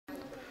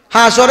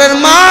হাসরের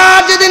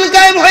মাঠ যেদিন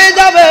কায়েম হয়ে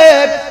যাবে,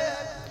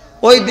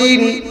 ওই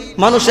দিন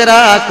মানুষেরা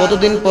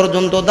কতদিন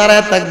পর্যন্ত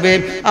দাঁড়ায় থাকবে,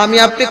 আমি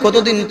আপনি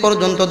কতদিন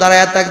পর্যন্ত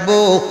দাঁড়ায় থাকবো?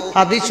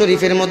 হাদিস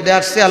শরীফের মধ্যে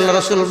আসছে, আল্লাহ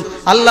রাসূল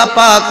আল্লাহ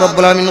পাক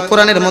রব্বুল আলামিন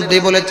কোরআনের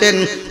মধ্যেই বলেছেন,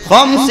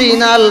 50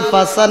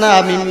 আলফা সানা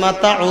মিম্মা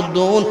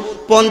তাউদ্দুন,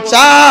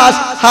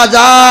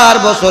 50,000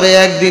 বছরে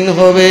একদিন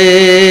হবে।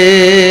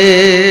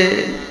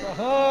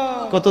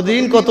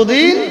 কতদিন?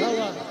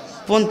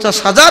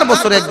 50,000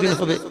 বছরে একদিন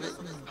হবে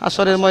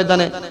হাসরের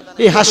ময়দানে।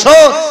 এই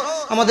হাসর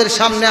আমাদের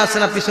সামনে আছে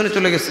না পিছনে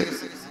চলে গেছে?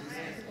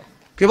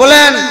 কি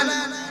বলেন?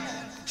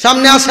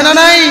 সামনে আছে না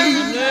নাই?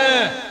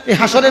 এই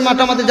হাসরের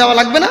মাঠে আমাদের যাওয়া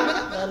লাগবে না?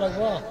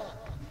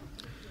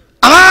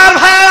 আমার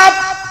ভাইরা,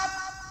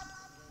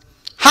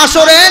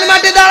 হাসরের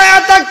মাঠে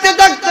দাঁড়ায় থাকতে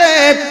থাকতে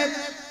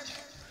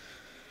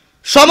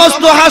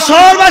সমস্ত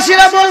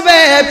হাসরবাসীরা বলবে,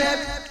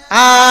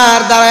 আর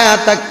দাঁড়ায়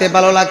থাকতে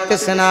ভালো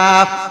লাগতেছে না,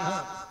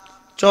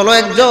 চলো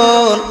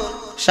একজন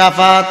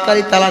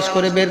শাফাআতকারী তালাশ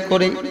করে বের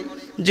করে,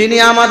 যিনি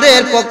আমাদের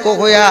পক্ষ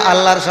হইয়া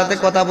আল্লাহর সাথে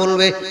কথা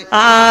বলবে।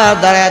 আর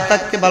দাঁড়ায়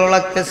থাকতে ভালো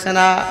লাগতেছে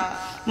না,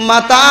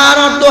 মাথার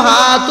অর্ধ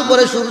হাত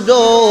উপরে সূর্য,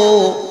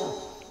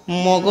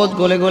 মগজ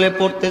গলে গলে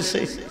পড়তেছে,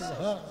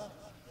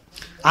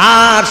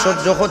 আর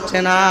সহ্য হচ্ছে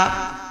না।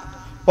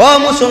 ও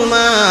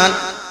মুসলমান,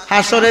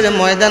 হাসরের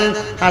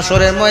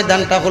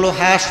ময়দানটা হলো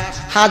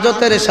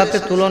হাজতের সাথে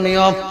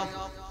তুলনীয়।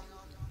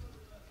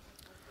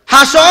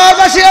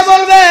 হাসরবাসীরা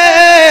বলবে,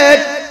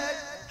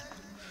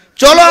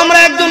 চলো আমরা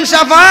একজন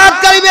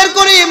শাফাআতকারী বের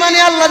করি, মানে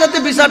আল্লাহ যাতে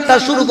বিচারটা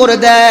শুরু করে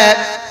দেয়।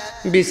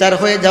 বিচার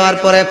হয়ে যাওয়ার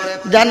পরে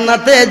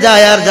জান্নাতে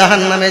যায় আর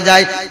জাহান্নামে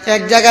যায়,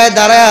 এক জায়গায়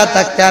দাঁড়ায়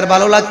থাকতে আর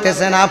ভালো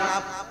লাগতেছে না।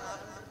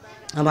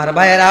 আমার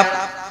ভাইয়েরা,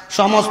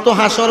 সমস্ত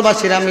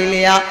হাসরবাসীরা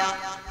মিলিয়া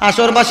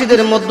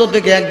হাসরবাসীদের মধ্য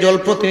থেকে একজন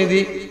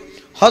প্রতিনিধি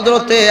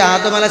হযরতে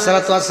আদম আলাইহিস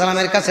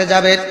সালামের কাছে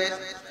যাবে,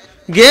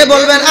 গিয়ে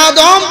বলবেন,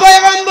 আদম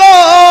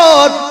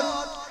পয়গম্বর,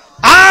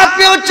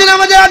 আপনি হচ্ছেন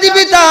আমাদের আদি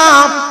পিতা,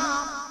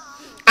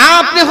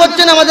 আপনি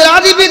হচ্ছেন আমাদের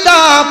আদি পিতা।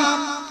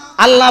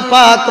 আল্লাহ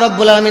পাক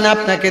রব্বুল আলামিন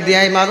আপনাকে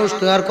দিয়ে মানুষ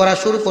তৈরি করা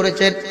শুরু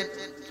করেছেন।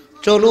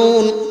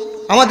 চলুন,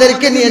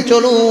 আমাদেরকে নিয়ে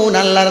চলুন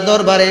আল্লাহর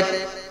দরবারে,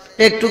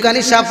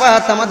 একটুখানি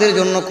শাফাআত আমাদের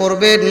জন্য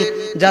করবেন,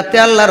 যাতে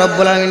আল্লাহ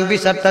রব্বুল আলামিন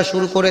বিচারটা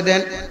শুরু করে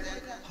দেন।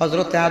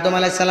 হযরতে আদম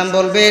আলাইহিস সালাম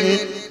বলবেন,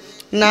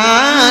 না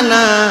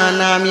না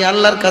না, আমি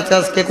আল্লাহর কাছে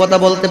আজকে কথা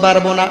বলতে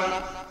পারবো না।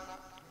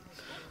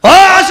 ও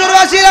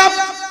হাসরবাসীরা,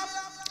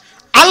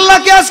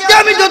 আল্লাহকে আজকে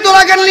আমি যত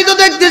রাগান্বিত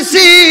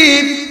দেখতেছি,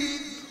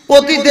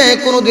 অতীতে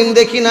কোনোদিন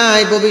দেখি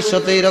নাই,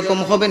 ভবিষ্যতে এরকম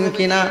হবেন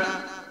কিনা।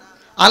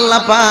 আল্লাহ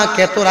পাক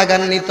এত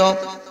রাগান্বিত,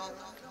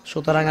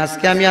 সুতরাং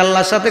আজকে আমি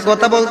আল্লাহর সাথে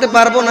কথা বলতে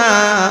পারবো না।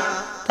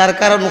 তার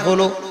কারণ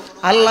হলো,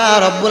 আল্লাহ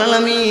রব্বুল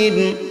আলামিন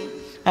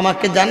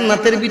আমাকে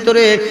জান্নাতের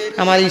ভিতরে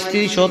আমার স্ত্রী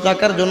সহ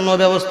থাকার জন্য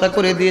ব্যবস্থা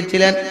করে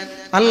দিয়েছিলেন।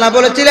 আল্লাহ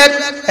বলেছিলেন,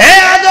 হে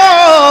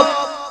আদম,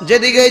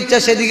 যেদিকে ইচ্ছা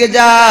সেদিকে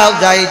যাও,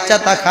 যা ইচ্ছা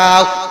তা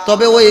খাও,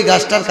 তবে ওই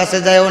গাছটার কাছে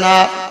যাও না,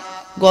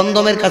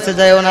 গন্ধমের কাছে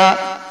যাও না।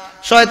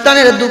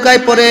 শয়তানের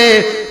দুকায় পড়ে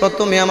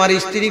প্রথমে আমার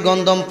স্ত্রী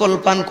গন্ধম ফল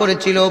পান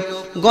করেছিল,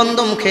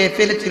 গন্ধম খেয়ে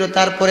ফেলেছিল,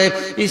 তারপরে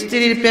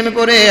স্ত্রীর প্রেমে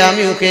পড়ে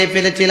আমিও খেয়ে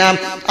ফেলেছিলাম।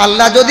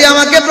 আল্লাহ যদি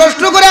আমাকে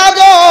প্রশ্ন করে,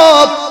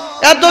 আদম,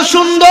 এত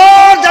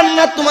সুন্দর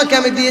জান্নাত তোমাকে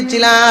আমি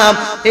দিয়েছিলাম,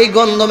 এই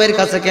গন্ধমের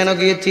কাছে কেন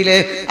গিয়েছিলে?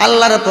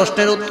 আল্লাহর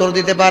প্রশ্নের উত্তর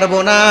দিতে পারবো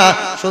না।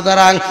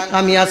 সুতরাং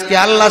আমি আজকে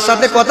আল্লাহর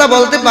সাথে কথা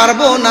বলতে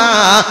পারবো না,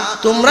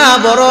 তোমরা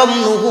বরং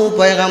নূহ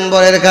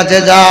পয়গম্বরের কাছে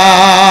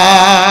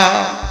যাও।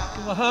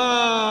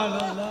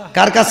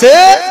 কার কাছে?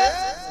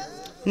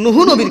 নূহ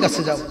নবীর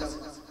কাছে যাও।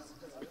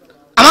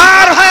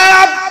 আমার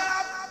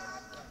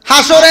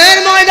হাসরের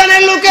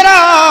ময়দানের লোকেরা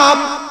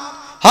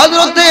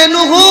হযরতে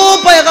নূহ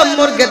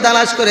পয়গম্বরকে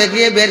তালাশ করে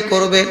গিয়ে বের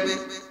করবে।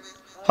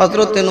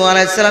 হযরতে নূহ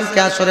আলাইহিস সালামকে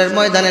হাসরের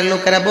ময়দানের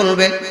লোকেরা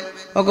বলবে,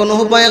 ওগো নূহ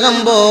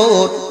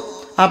পয়গম্বর,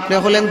 আপনি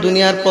হলেন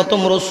দুনিয়ার প্রথম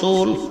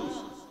রাসূল।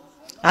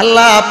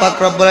 আল্লাহ পাক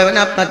রব্বুল আলামিন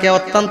আপনাকে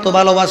অত্যন্ত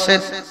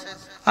ভালোবাসেন।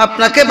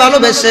 আপনাকে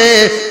ভালোবেসে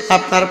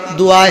আপনার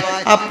দুআয়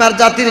আপনার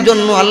জাতির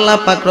জন্য আল্লাহ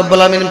পাক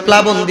রব্বুল আলামিন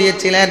প্লাবন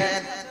দিয়েছিলেন।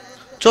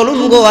 চলুন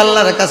গো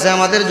আল্লাহর কাছে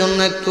আমাদের জন্য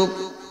একটু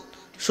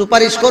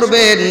সুপারিশ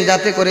করবেন,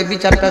 যাতে করে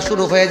বিচারটা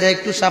শুরু হয়ে যায়,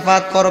 একটু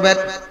শাফাআত করবেন।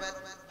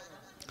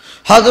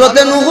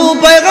 হযরতে নূহ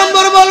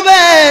পয়গম্বর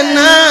বলবেন,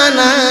 না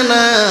না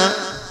না,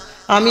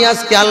 আমি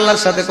আজকে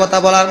আল্লাহর সাথে কথা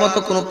বলার মতো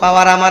কোনো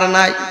পাওয়ার আমার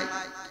নাই।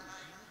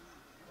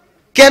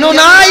 কেন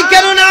নাই?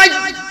 কেন নাই?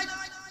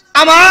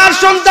 আমার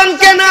সন্তান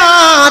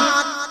কেনাত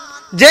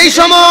যেই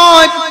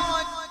সময়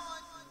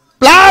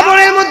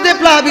প্লাবনের মধ্যে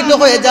প্লাবিত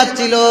হয়ে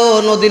যাচ্ছিল,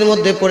 নদীর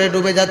মধ্যে পড়ে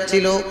ডুবে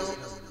যাচ্ছিল,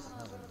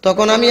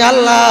 তখন আমি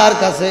আল্লাহর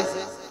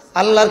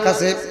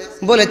কাছে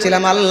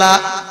বলেছিলাম,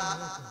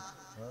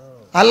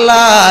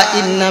 আল্লাহ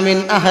ইন্না মিন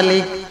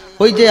আহলিক,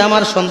 ওই যে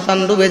আমার সন্তান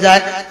ডুবে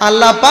যায়,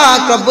 আল্লাহ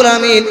পাক রব্বুল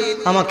আমিন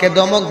আমাকে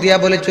দমক দিয়া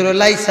বলেছিল,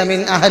 লাইসা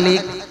মিন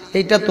আহলিক,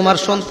 এইটা তোমার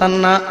সন্তান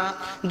না।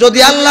 যদি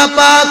আল্লাহ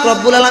পাক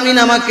রব্বুল আলামিন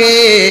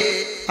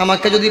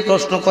আমাকে যদি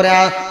প্রশ্ন করে,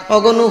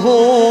 ওগো নূহ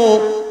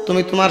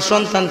তুমি তোমার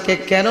সন্তানকে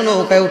কেন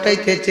নৌকায়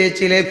উঠাইতে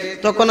চেয়েছিলে?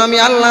 তখন আমি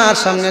আল্লাহর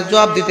সামনে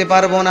জবাব দিতে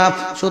পারবো না,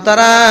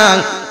 সুতরাং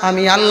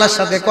আমি আল্লাহর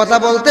সাথে কথা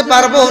বলতে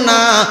পারবো না,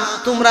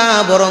 তোমরা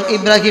বরং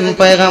ইব্রাহিম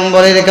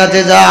পয়গম্বরের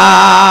কাছে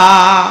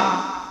যাও।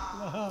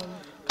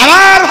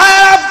 আমার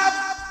ভাইরা,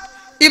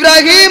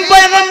 ইব্রাহিম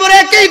পয়গম্বর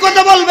একই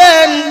কথা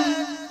বলবেন,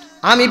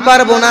 আমি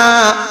পারবো না।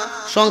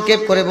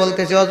 সংক্ষেপ করে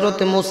বলতেছি,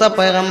 হযরতে মুসা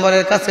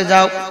পয়গম্বরের কাছে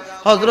যাও।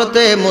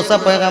 হযরতে মুসা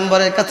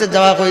পয়গম্বরের কাছে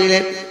যাওয়া হইলে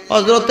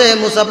হযরতে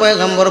মুসা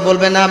পয়গম্বর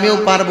বলবেন, আমিও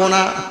পারবো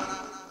না,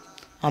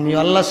 আমিও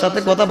আল্লাহর সাথে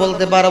কথা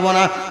বলতে পারবো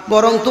না,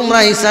 বরং তোমরা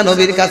ঈসা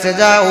নবীর কাছে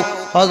যাও।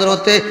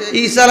 হযরতে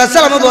ঈসা আলাইহিস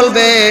সালাম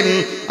বলবেন,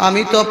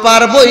 আমি তো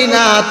পারবোই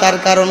না, তার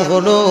কারণ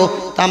হলো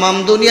তামাম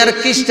দুনিয়ার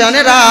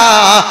খ্রিস্টানেরা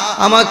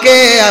আমাকে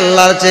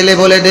আল্লাহর ছেলে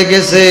বলে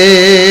ডেকেছে,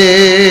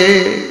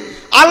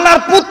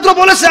 আল্লাহর পুত্র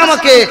বলেছে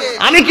আমাকে,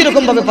 আমি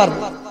কিরকম ভাবে পারবো?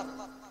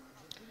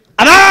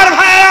 আমার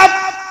ভাইরা,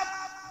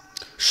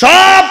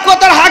 সব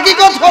কথার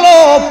হাকিকত হলো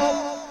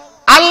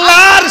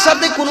আল্লাহর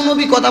সাথে কোন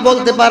নবী কথা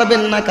বলতে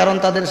পারবেন না, কারণ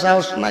তাদের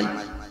সাহস নাই।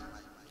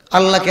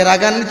 আল্লাহকে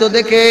রাগান্বিত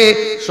দেখে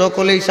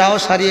সকলেই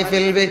সাহস হারিয়ে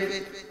ফেলবে।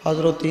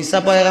 হযরত ঈসা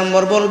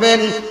পয়গম্বর বলবেন,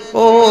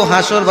 ও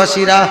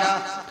হাসরবাসীরা,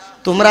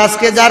 তোমরা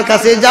আজকে যার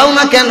কাছে যাও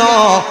না কেন,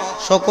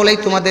 সকলেই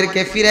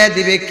তোমাদেরকে ফিরিয়ে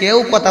দিবে, কেউ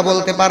কথা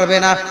বলতে পারবে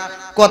না।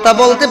 কথা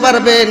বলতে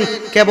পারবেন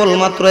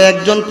কেবলমাত্র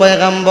একজন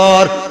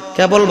পয়গম্বর।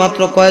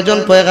 কেবলমাত্র কয়জন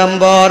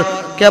পয়গম্বর?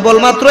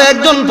 কেবলমাত্র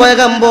একজন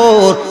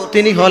পয়গম্বর,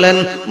 তিনি হলেন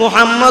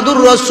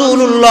মুহাম্মাদুর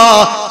রাসূলুল্লাহ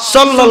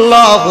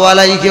সাল্লাল্লাহু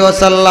আলাইহি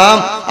ওয়াসাল্লাম।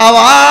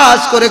 আওয়াজ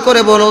করে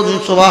করে বলুন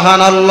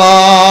সুবহানাল্লাহ।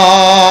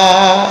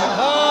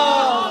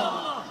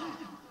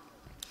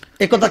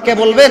 এই কথা কে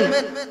বলবেন?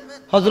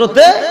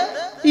 হযরতে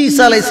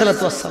ঈসা আলাইহিস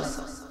সালাতু ওয়াস সালাম।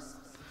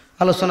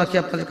 আলোচনা কি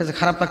আপনাদের কাছে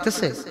খারাপ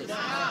লাগতেছে?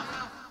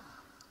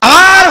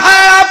 আর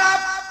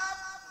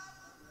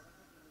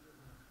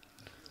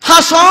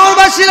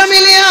হাসরবাসীরা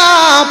মিলিয়া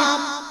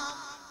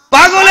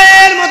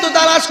পাগলের মতো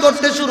তালাশ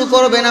করতে শুরু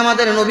করবেন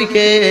আমাদের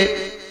নবীকে,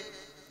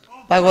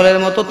 পাগলের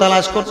মতো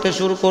তালাশ করতে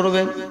শুরু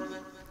করবেন।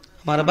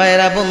 আমার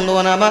ভাইয়েরা,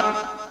 বন্ধুগণ আমার,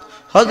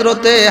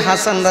 হযরতে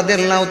হাসান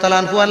রাদিয়াল্লাহু তাআলা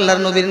আনহু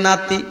আল্লাহর নবীর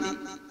নাতি,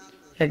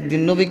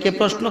 একদিন নবীকে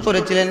প্রশ্ন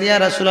করেছিলেন, ইয়া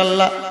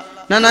রাসূলুল্লাহ,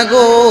 নানা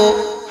গো,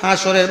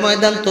 হাসরের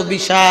ময়দান তো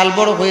বিশাল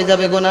বড় হয়ে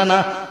যাবে গো নানা,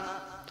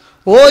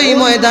 ওই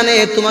ময়দানে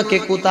তোমাকে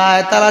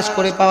কোথায় তালাশ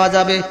করে পাওয়া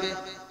যাবে?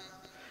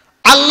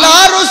 আল্লাহ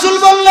রাসূল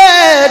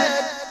বললেন,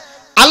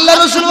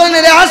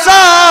 রে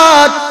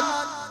হাসান,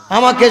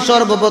 আমাকে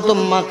সর্বপ্রথম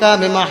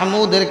মাকামে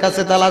মাহমুদের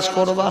কাছে তালাশ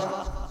করবা।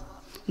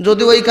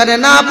 যদি ওইখানে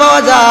না পাওয়া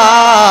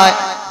যায়,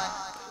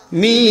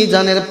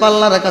 মিজানের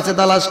পাল্লার কাছে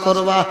তালাশ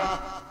করবা।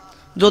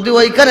 যদি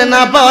ওইখানে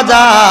না পাওয়া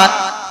যায়,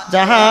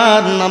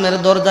 জাহান্নামের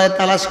দরজায়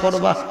তালাশ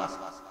করবা।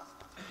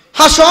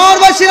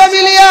 হাসরবাসীরা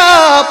মিলিয়া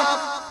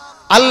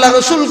আল্লাহ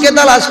রাসূলকে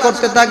তালাশ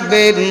করতে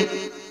থাকবেন।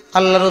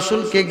 আল্লাহ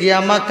রাসূলকে গিয়া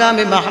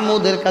মাকামে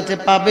মাহমুদের কাছে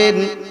পাবেন।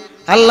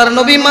 আল্লাহর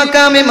নবী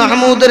মাকামে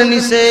মাহমুদের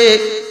নিচে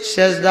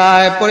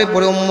সিজদায় পড়ে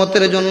পড়ে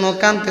উম্মতের জন্য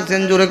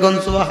কাঁদতেছেন। জোরে কোন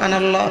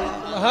সুবহানাল্লাহ।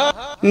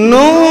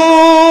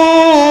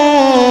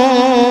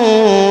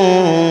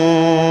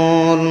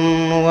 নুন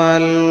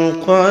ওয়াল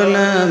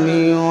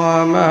কলামি ওয়া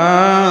মা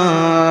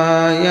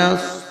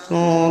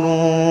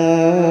ইয়াসতুরুন।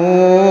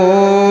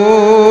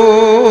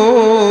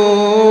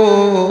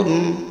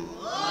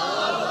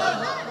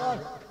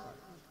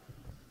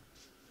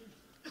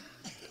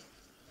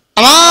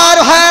 আমার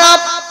ভাইরা,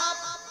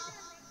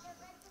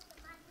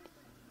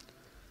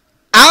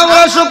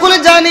 আমরা সকলে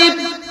জানি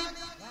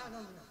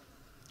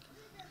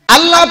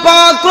আল্লাহ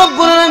পাক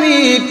রব্বুল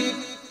আলামিন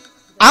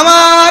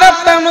আমার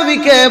আপনার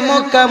নবীকে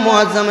মক্কা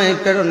মুআজ্জামায়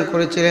প্রেরণ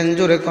করেছিলেন।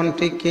 জোরে কোন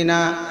ঠিক কিনা?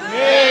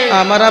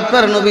 আমার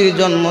আপনার নবীর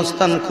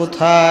জন্মস্থান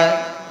কোথায়?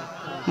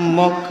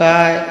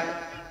 মক্কায়।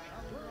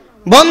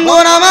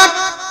 বন্ধুরা আমার,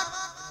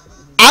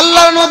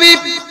 আল্লাহর নবী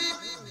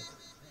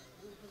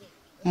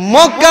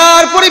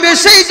মক্কার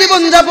পরিবেশেই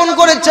জীবন যাপন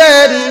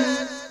করেছেন।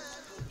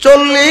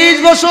 40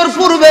 বছর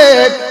পূর্বে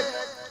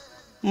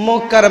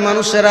মক্কার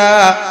মানুষেরা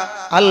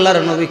আল্লাহর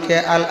নবীকে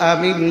আল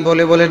আমিন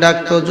বলে বলে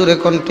ডাকতো। জোরে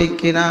কোন ঠিক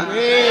কিনা?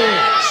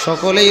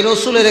 সকলেই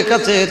রাসূলের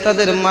কাছে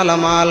তাদের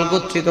মালামাল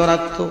গচ্ছিত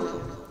রাখতো।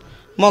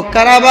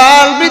 মক্কার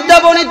আবাল বৃদ্ধা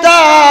বনিতা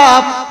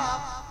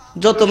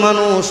যত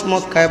মানুষ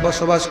মক্কায়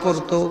বসবাস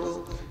করত,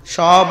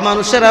 সব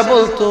মানুষেরা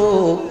বলতো,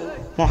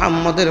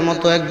 মুহাম্মদের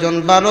মতো একজন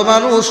ভালো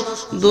মানুষ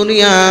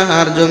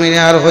দুনিয়ার জমিনে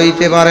আর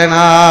হইতে পারে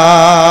না।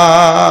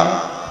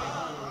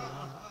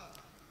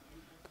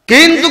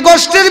 কিন্তু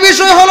কষ্টের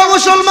বিষয় হলো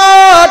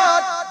মুসলমান,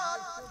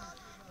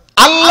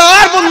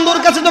 আল্লাহর বন্ধুর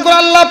কাছে যখন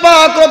আল্লাহ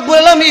পাক রব্বুল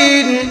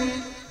আলামিন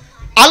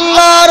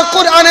আল্লাহর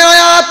কোরআনের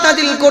আয়াত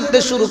নাযিল করতে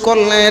শুরু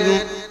করলেন,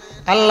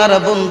 আল্লাহর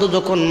বন্ধু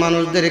যখন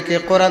মানুষদেরকে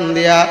কোরআন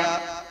দিয়া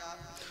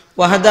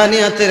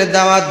ওয়াহদানিয়াতের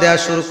দাওয়াত দেয়া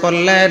শুরু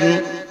করলেন,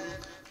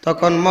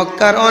 তখন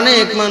মক্কার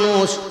অনেক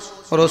মানুষ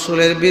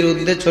রাসূলের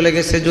বিরুদ্ধে চলে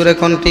গেছে। জোরে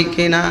কোন ঠিক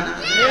কিনা?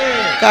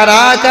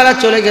 কারা কারা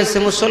চলে গেছে?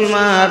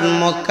 মুসলমান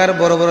মক্কার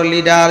বড় বড়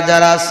লিডার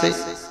যারা আছে,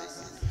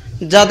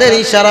 যাদের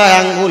ইশারায়,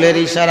 আঙ্গুলের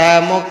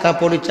ইশারায় মক্কা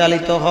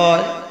পরিচালিত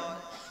হয়।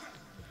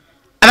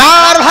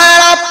 আর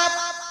ভাইরা,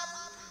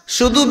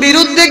 শুধু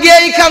বিরুদ্ধে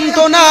গিয়েই ক্ষান্ত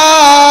না,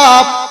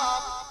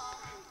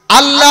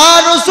 আল্লাহ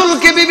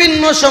রসুলকে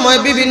বিভিন্ন সময়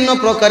বিভিন্ন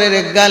প্রকারের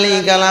গালি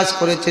গালাজ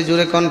করেছে।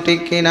 জুড়ে কোন ঠিক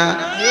কিনা?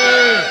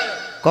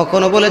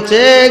 কখনো বলেছে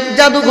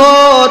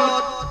জাদুঘর,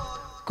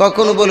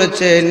 কখনো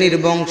বলেছে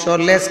নির্বংশ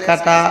লেজ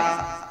কাটা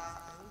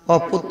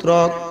অপুত্র,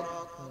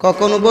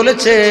 কখনো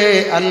বলেছে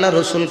আল্লাহ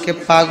রসুলকে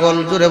পাগল।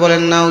 জুড়ে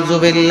বলেন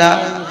নাউজুবিল্লাহ।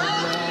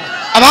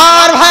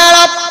 আমার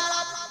ভাইরা,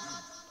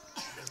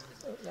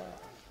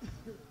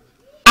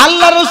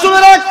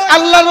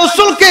 আল্লাহ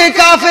রসুলকে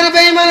কাফের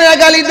বেঈমানেরা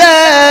গালি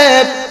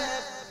দেয়,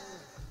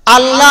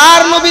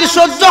 আল্লাহর নবীর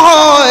সহ্য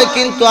হয়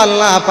কিন্তু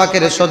আল্লাহ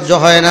পাকের সহ্য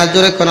হয় না।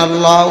 জোরে কোন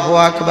আল্লাহু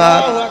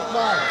আকবার।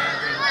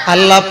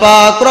 আল্লাহ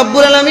পাক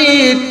রব্বুল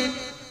আলামিন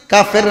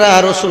কাফেররা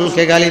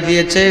রসুলকে গালি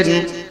দিয়েছেন।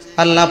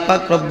 আল্লাহ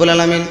পাক রব্বুল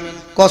আলামিন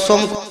কসম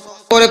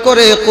করে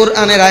করে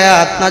কোরআনের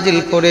আয়াত নাজিল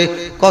করে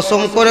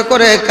কসম করে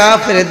করে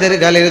কাফেরদের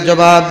গালির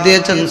জবাব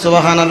দিয়েছেন।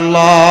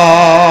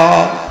 সুবহানাল্লাহ।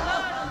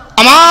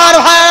 আমার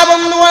ভাইরা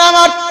বন্ধুরা,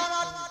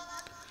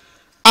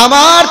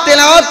 আমার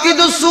তেলাওয়াত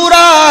কিন্তু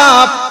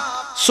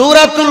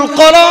সূরাতুল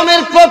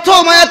কলমের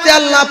প্রথম আয়াতে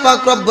আল্লাহ পাক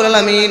রব্বুল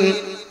আলামিন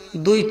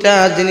দুইটা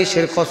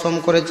জিনিসের কসম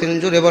করেছেন।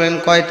 জুড়ে বলেন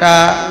কয়টা?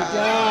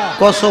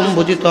 কসম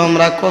বুঝিত,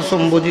 আমরা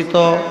কসম বুঝিত।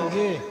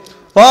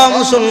 ও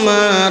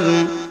মুসলমান,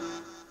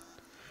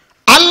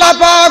 আল্লাহ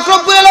পাক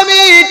রব্বুল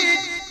আলামিন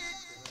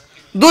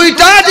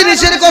দুইটা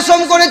জিনিসের কসম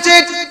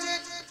করেছেন।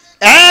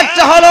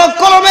 একটা হলো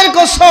কলমের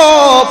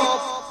কসম,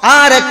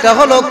 আর একটা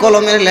হলো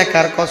কলমের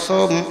লেখার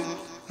কসম।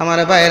 আমার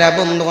ভাইরা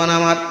বন্ধুগণ,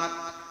 আমার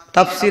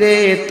তাফসিরে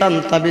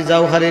তানতাবি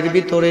জাওহারের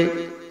ভিতরে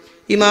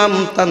ইমাম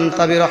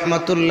তানতাবি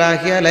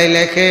রহমাতুল্লাহি আলাইহি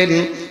লেখেন,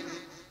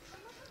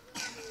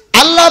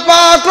 আল্লাহ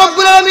পাক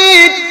রব্বুল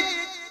আলামিন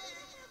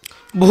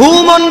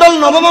ভূমণ্ডল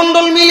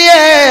নবমণ্ডল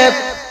মিলিয়ে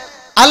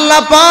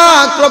আল্লাহ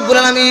পাক রব্বুল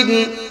আলামিন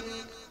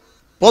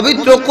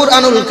পবিত্র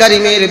কুরআনুল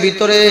কারীমের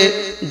ভিতরে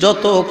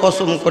যত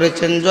কসম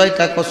করেছেন,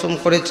 জয়টা কসম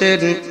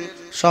করেছেন,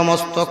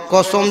 সমস্ত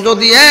কসম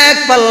যদি এক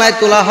পাল্লায়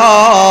তোলা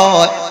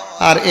হয়,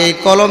 আর এই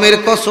কলমের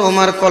কসম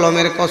আর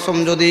কলমের কসম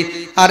যদি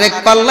আরেক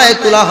পাল্লায়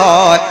তোলা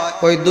হয়,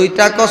 ওই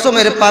দুইটা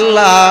কসমের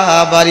পাল্লা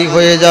ভারী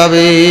হয়ে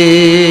যাবে।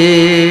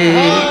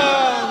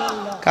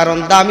 কারণ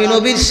দামি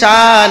নবীর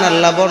শান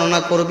আল্লাহ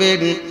বর্ণনা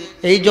করবেন,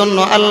 এই জন্য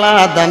আল্লাহ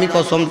দামি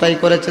কসমটাই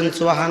করেছেন।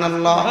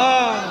 সুবহানাল্লাহ।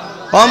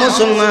 ও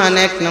মুসলমান,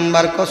 এক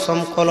নাম্বার কসম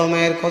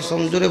কলমের কসম।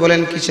 জুড়ে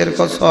বলেন কিসের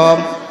কসম?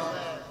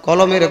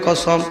 কলমের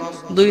কসম।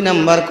 দুই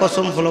নাম্বার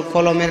কসম হলো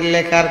কলমের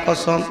লেখার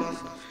কসম।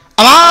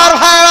 আমার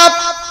ভাইরা,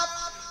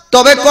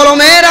 তবে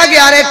কলমের আগে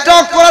আরেকটা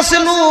অক্ষর আছে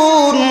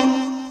নুন।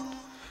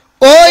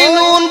 ওই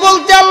নুন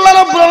বলতে আল্লাহ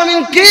রাব্বুল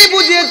আলামিন কি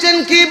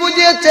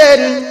বুঝিয়েছেন?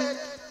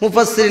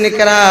 মুফাসসিরিন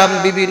কেরাম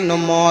বিভিন্ন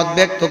মত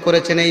ব্যক্ত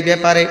করেছেন এই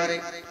ব্যাপারে।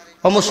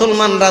 ও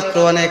মুসলমান, রাত্র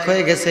অনেক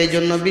হয়ে গেছে, এই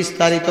জন্য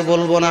বিস্তারিত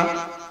বলবো না।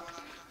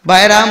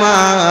 ভাইরা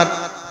আমার,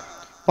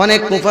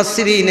 অনেক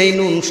মুফাসসিরিন এই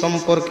নুন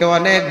সম্পর্কে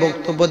অনেক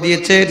বক্তব্য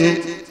দিয়েছেন।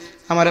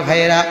 আমার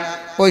ভাইয়েরা,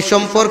 ওই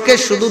সম্পর্কে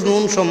শুধু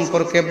নুন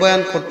সম্পর্কে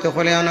বয়ান করতে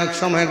হলে অনেক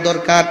সময়ের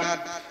দরকার।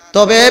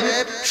 তবে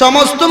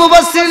সমস্ত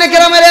মুফাসসিরিন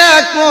কেরামের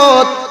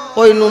একমত,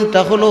 ওই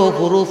নুনটা হলো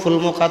হুরুফুল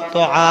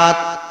মুকাত্তাআত,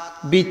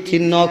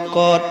 বিচ্ছিন্ন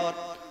অক্ষর।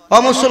 ও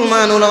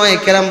মুসলমান, উলামায়ে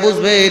কেরাম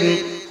বুঝবেন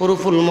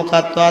হুরুফুল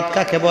মুকাত্তাআত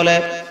কাকে বলে।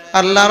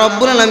 আল্লাহ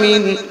রাব্বুল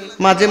আলামিন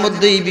মাঝে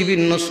মধ্যেই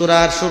বিভিন্ন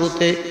সূরার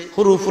শুরুতে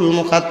হুরুফুল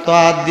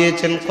মুকাত্তাআত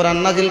দিয়েছেন কোরআন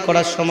নাজিল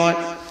করার সময়।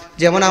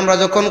 যেমন আমরা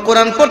যখন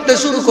কোরআন পড়তে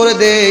শুরু করে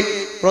দেই,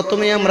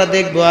 প্রথমে আমরা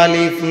দেখব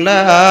আলিফ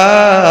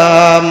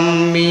লাম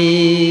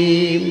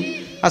মিম,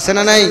 আছে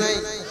না নাই?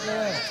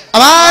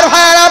 আমার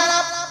ভাইরা,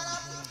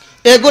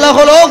 এগুলা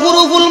হলো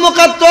হুরুফুল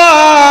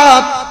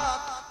মুকাত্তাআত।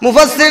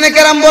 মুফাসসিরিন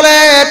কেরাম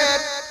বলেন,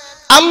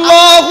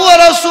 আল্লাহু ওয়া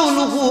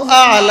রাসূলুহু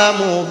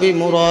আ'লামু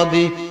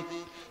বিমুরাদি।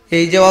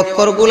 এই যে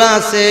অক্ষরগুলা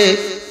আছে,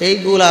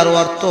 এইগুলার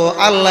অর্থ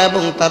আল্লাহ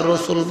এবং তার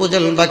রাসূল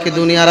বুঝেন, বাকি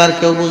দুনিয়ার আর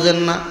কেউ বুঝেন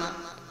না।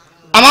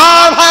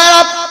 আমার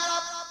ভাইরা,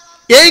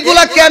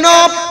 এইগুলা কেন?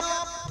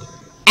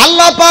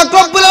 আল্লাহ পাক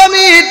রব্বুল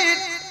আলামিন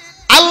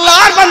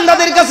আল্লাহর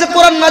বান্দাদের কাছে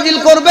কোরআন নাজিল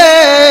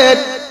করবেন।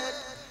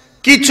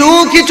 কিছু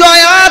কিছু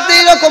আয়াত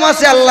এরকম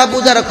আছে আল্লাহ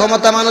বুঝার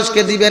ক্ষমতা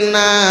মানুষকে দিবেন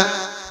না।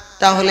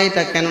 তাহলে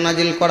এটা কেন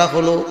নাজিল করা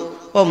হলো?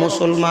 ও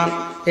মুসলমান,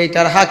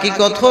 এইটার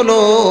হাকিকত হলো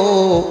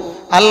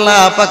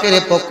আল্লাহ পাকের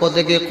পক্ষ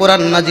থেকে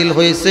কোরআন নাজিল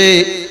হয়েছে।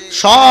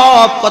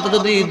 সব কথা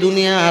যদি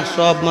দুনিয়ার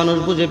সব মানুষ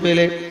বুঝে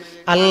পেলে,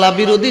 আল্লাহ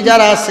বিরোধী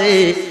যারা আছে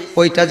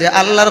ওইটা যে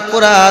আল্লাহর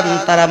কোরআন,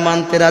 তারা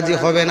মানতে রাজি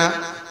হবে না,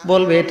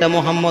 বলবে এটা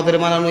মুহাম্মদের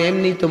বানানো,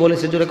 এমনি তো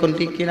বলেছে। জোরে কোন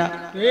ঠিক কিনা?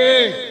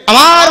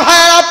 আমার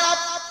ভাইরা,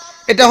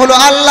 এটা হলো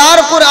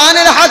আল্লাহর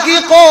কোরআনের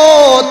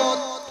হাকিকত।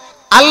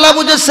 আল্লাহ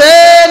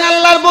বুঝেছেন,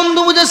 আল্লাহর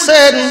বন্ধু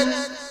বুঝেছেন।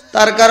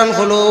 তার কারণ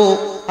হলো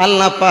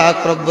আল্লাহ পাক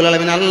রব্বুল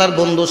আলামিন আল্লাহর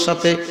বন্ধুর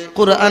সাথে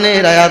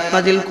কোরআনের আয়াত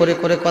নাজিল করে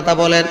করে কথা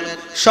বলেন।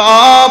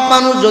 সব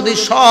মানুষ যদি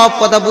সব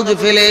কথা বুঝে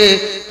ফেলে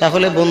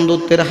তাহলে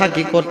বন্ধুত্বের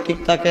হাকিকত ঠিক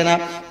থাকে না।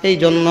 এই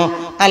জন্য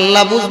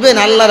আল্লাহ বুঝবেন,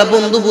 আল্লাহর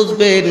বন্ধু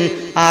বুঝবেন,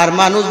 আর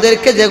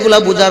মানুষদেরকে যেগুলা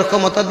বুঝার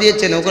ক্ষমতা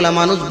দিয়েছেন ওগুলা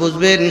মানুষ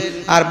বুঝবেন,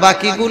 আর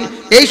বাকিগুলো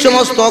এই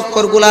সমস্ত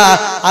অক্ষরগুলা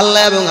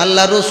আল্লাহ এবং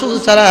আল্লাহ রসুল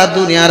ছাড়া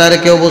দুনিয়ার আর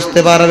কেউ বুঝতে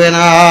পারবে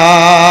না।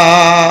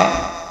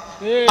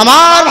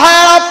 আমার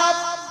ভাইরা,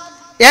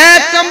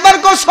 এক নম্বর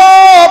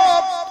কসব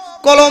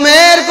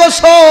কলমের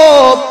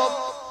কসব।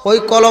 ওই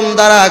কলম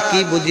দ্বারা কি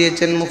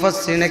বুঝিয়েছেন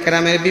মুফাসসিরিনে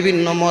কেরামের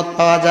বিভিন্ন মত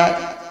পাওয়া যায়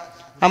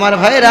আমার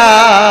ভাইরা।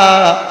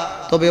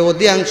 তবে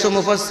অধিকাংশ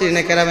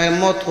মুফাসসিরিনে কেরামের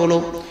মত হলো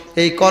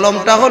এই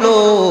কলমটা হলো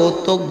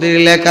তাকদীর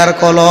লেখার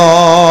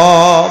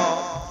কলম।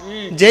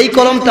 যেই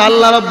কলমটা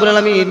আল্লাহ রাব্বুল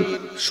আলামিন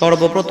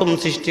সর্বপ্রথম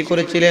সৃষ্টি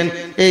করেছিলেন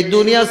এই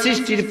দুনিয়া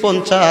সৃষ্টির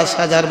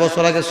 50,000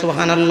 বছর আগে।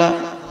 সুবহানাল্লাহ।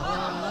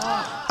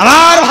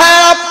 আমার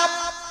ভাইরা,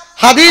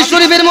 হাদিস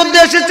শরীফের মধ্যে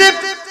এসেছে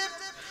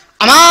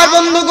আমার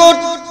বন্ধুগণ,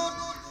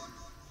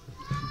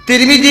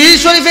 তিরমিজি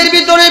শরীফের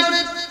ভিতরে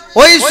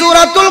ওই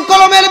সূরাতুল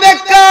কলমের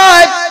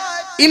ব্যাখ্যায়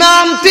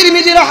ইমাম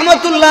তিরমিজি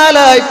রাহমাতুল্লাহ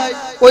আলাইহি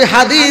ওই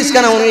হাদিস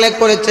কেন উল্লেখ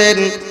করেছেন।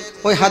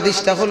 ওই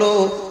হাদিসটা হলো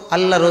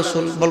আল্লাহ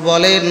রাসূল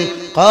বলেন,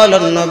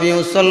 ক্বালান নবী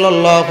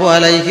সাল্লাল্লাহু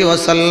আলাইহি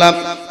ওয়াসাল্লাম,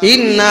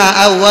 ইন্না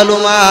আউয়ালু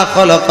মা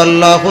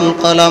খালাকাল্লাহুল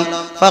কলম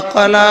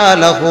ফাকালা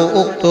লাহু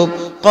উকতুব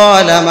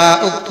ক্বালা মা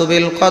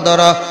উকতুবিল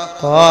কদরা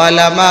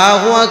ক্বালা মা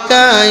হুয়া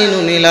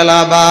কাইনুন ইলাল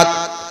আবাদ।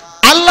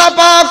 আল্লাহ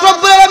পাক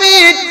রব্বুল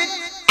আলামিন,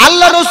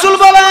 আল্লাহ রাসূল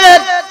বলেন,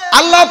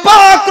 আল্লাহ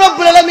পাক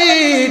রব্বুল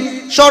আলামিন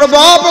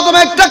সর্বপ্রথম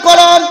একটা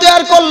কলম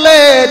তৈরি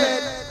করলেন।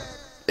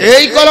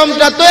 এই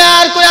কলমটা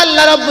তৈরি করে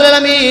আল্লাহ রাব্বুল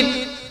আলামিন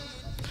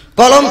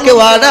কলমকে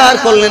অর্ডার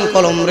করলেন,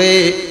 কলম রে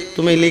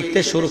তুমি লিখতে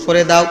শুরু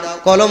করে দাও।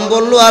 কলম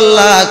বলল,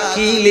 আল্লাহ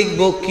কি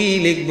লিখবো কি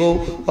লিখবো?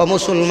 ও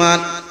মুসলমান,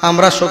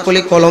 আমরা সকলে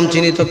কলম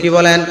চিনি তো, কি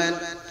বলেন?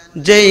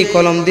 যেই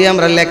কলম দিয়ে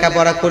আমরা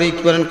লেখাপড়া করি,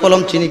 কি বলেন?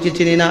 কলম চিনি কি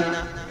চিনি না?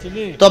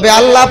 তবে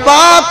আল্লাহ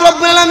পাক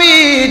রব্বুল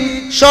আলামিন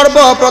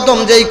সর্বপ্রথম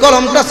যেই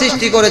কলমটা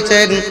সৃষ্টি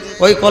করেছেন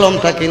ওই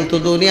কলমটা কিন্তু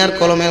দুনিয়ার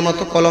কলমের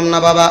মতো কলম না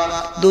বাবা।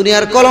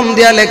 দুনিয়ার কলম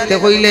দিয়া লিখতে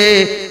হইলে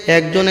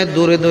একজনের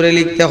দূরে দূরে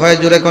লিখতে হয়,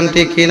 জোরে কোন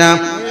ঠিক কিনা?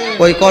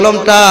 ওই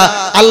কলমটা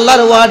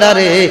আল্লাহর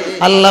ওয়ার্ডারে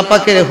আল্লাহ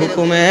পাকের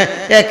হুকুমে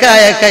একা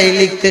একাই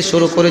লিখতে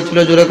শুরু করেছিল,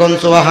 জোরে কোন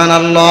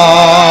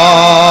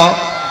সুবহানাল্লাহ।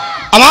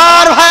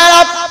 আমার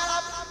ভাইরা,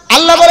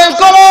 আল্লাহ বলেন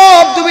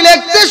কলম তুমি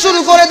লিখতে শুরু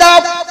করে দাও।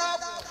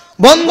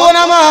 বন্ধু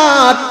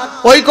আমার,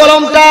 ওই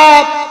কলমটা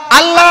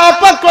আল্লাহ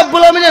পাক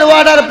রব্বুল আমিনের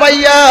অর্ডার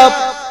পাইয়া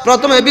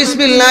প্রথমে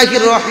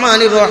বিসমিল্লাহির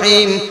রহমানির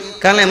রহিম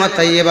কালেমা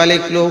তাইয়্যিবা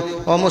লিখলো।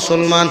 ও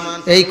মুসলমান,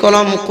 এই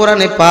কলম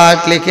কোরআনে পাক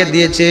লিখে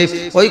দিয়েছে,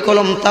 ওই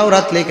কলম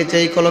তাওরাত লিখেছে,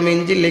 এই কলম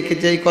ইনজিল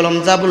লিখেছে, এই কলম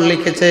জাবুর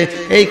লিখেছে,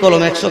 এই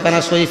কলম 100 খানা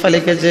সহিফা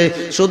লিখেছে।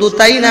 শুধু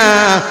তাই না,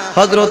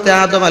 হযরতে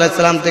আদম আলাইহিস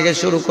সালাম থেকে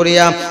শুরু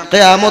করিয়া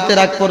কিয়ামতের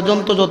আগ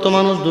পর্যন্ত যত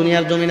মানুষ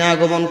দুনিয়ার জমিনে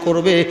আগমন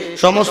করবে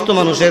সমস্ত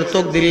মানুষের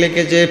তাকদীর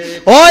লিখেছে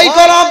ওই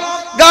কলম।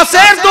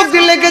 গাছের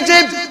তাকদীর লিখেছে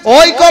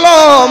ওই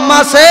কলম,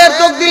 মাছের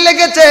তাকদীর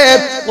লিখেছে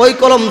ওই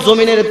কলম,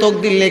 জমিনের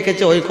তাকদীর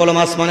লিখেছে ওই কলম,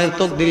 আসমানের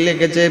তাকদীর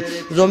লিখেছে,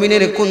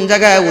 জমিনের কোন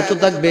জায়গায় উঁচু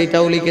থাকবে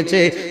এটাও লিখেছে,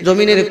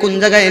 জমিনের কোন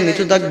জায়গায়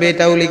নিচু থাকবে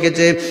এটাও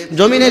লিখেছে,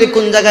 জমিনের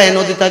কোন জায়গায়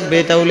নদী থাকবে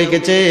এটাও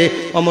লিখেছে।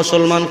 ও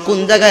মুসলমান, কোন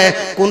জায়গায়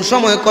কোন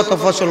সময় কত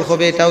ফসল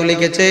হবে এটাও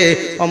লিখেছে।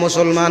 ও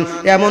মুসলমান,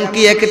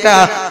 এমনকি একটা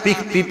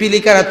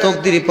পিপিলিকার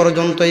তাকদীর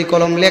পর্যন্ত এই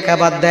কলম লেখা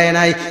বাদ দেয়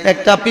নাই,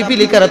 একটা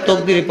পিপিলিকার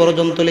তাকদীর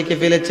পর্যন্ত লিখে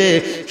ফেলেছে।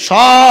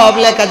 সব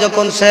লেখা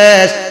যখন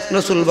শেষ,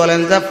 রাসূল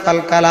বলেন জাফাল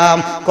কালাম,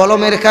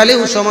 কলমের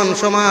কালিও সমান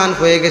সমান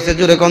হয়ে গেছে,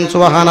 জোরে কোন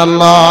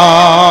সুবহানাল্লাহ।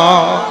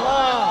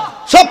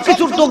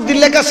 সবকিছুর তাকদীর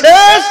লেখা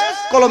শেষ,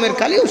 কলমের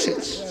কালিও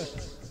শেষ।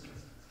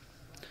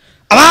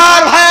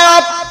 আমার ভাইরা,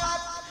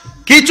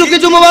 কিছু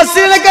কিছু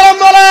মুফাসসিরিনে কেরাম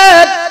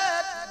বলেন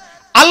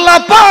আল্লাহ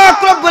পাক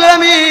রব্বুল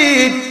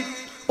আলামিন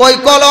ওই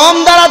কলম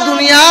দ্বারা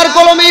দুনিয়ার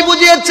কলমেই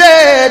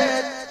বুঝিয়েছেন।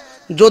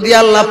 যদি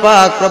আল্লাহ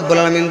পাক রব্বুল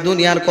আলামিন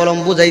দুনিয়ার কলম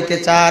বুঝাইতে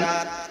চান,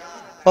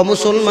 ও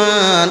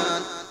মুসলমান,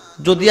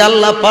 যদি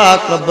আল্লাহ পাক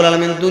রব্বুল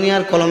আলামিন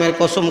দুনিয়ার কলমের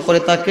কসম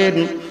করে থাকেন,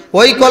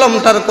 ওই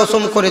কলমটার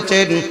কসম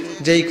করেছেন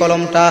যেই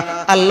কলমটা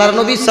আল্লাহর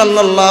নবী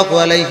সাল্লাল্লাহু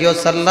আলাইহি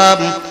ওয়াসাল্লাম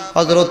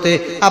হযরতে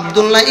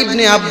আব্দুল্লাহ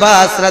ইবনে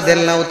আব্বাস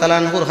রাদিয়াল্লাহু তাআলা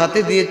আনহুর হাতে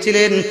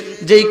দিয়েছিলেন,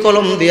 যেই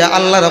কলম দিয়ে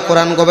আল্লাহর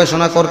কোরআন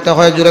গবেষণা করতে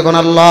হয়, জোরে কোন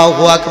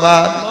আল্লাহু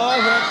আকবার।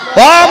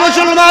 ও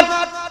মুসলমান,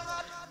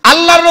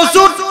 আল্লাহর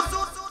রাসূল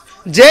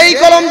যেই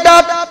কলমটা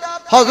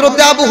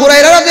হযরতে আবু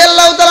হুরায়রা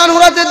রাদিয়াল্লাহু তাআলা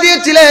আনহুর হাতে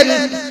দিয়েছিলেন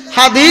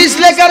হাদিস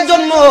লেখার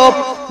জন্য,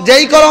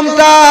 যেই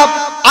কলমটা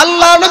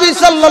আল্লাহ নবী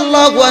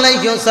সাল্লাল্লাহু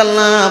আলাইহি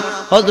ওয়াসাল্লাম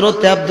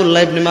হযরতে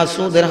আব্দুল্লাহ ইবনে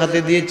মাসউদের হাতে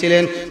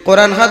দিয়েছিলেন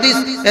কোরআন হাদিস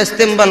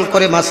ইস্তেমবাল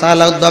করে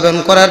মাসালা উদ্ভাবন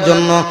করার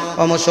জন্য।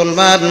 ও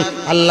মুসলমান,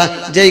 আল্লাহ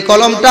যেই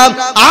কলমটা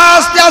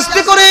আস্তে আস্তে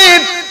করে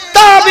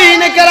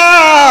তাবিঈন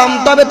কেরাম,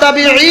 তবে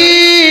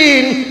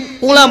তাবিঈন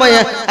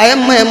উলামায়ে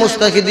আইম্মায়ে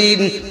মুস্তাহিদিন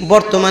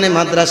বর্তমানে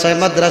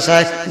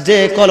মাদ্রাসায় যে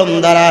কলম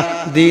দ্বারা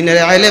দ্বীনের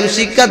ইলম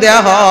শিক্ষা দেয়া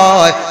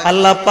হয়,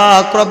 আল্লাহ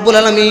পাক রব্বুল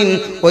আলামিন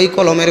ওই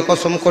কলমের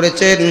কসম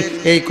করেছেন।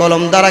 এই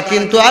কলম দ্বারা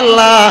কিন্তু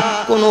আল্লাহ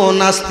কোনো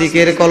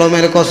নাস্তিকের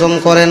কলমের কসম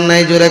করেন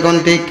নাই। জোরে কোন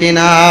ঠিক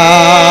কিনা?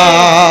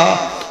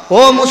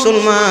 ও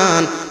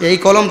মুসলমান, এই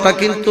কলমটা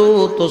কিন্তু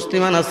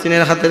তসলিমা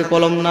নাসরিনের হাতের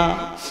কলম না,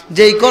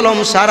 যেই কলম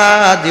সারা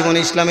জীবন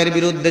ইসলামের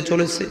বিরুদ্ধে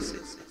চলেছে।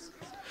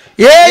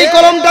 এই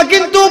কলমটা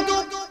কিন্তু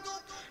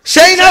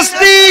সেই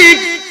নাস্তিক,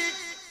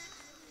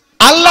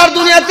 আল্লাহর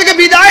দুনিয়া থেকে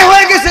বিদায়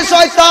হয়ে গেছে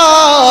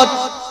শয়তান,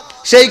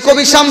 সেই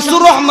কবি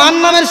শামসুর রহমান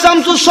নামের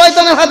শামসুর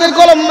শয়তানের হাতের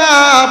কলম না,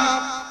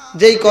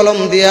 যেই কলম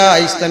দিয়া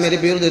ইসলামের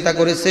বিরোধিতা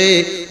করেছে।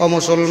 ও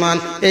মুসলমান,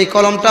 এই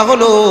কলমটা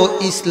হলো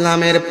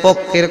ইসলামের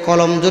পক্ষের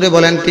কলম। জোরে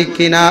বলেন ঠিক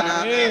কিনা?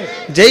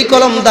 যেই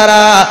কলম দ্বারা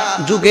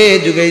যুগে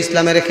যুগে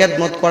ইসলামের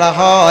খেদমত করা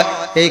হয়,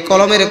 এই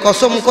কলমের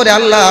কসম করে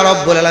আল্লাহ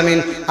রব্বুল আলামিন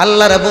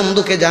আল্লাহর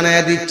বন্ধুকে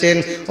জানায়া দিচ্ছেন,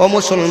 ও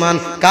মুসলমান,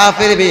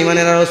 কাফের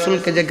বেঈমানেরা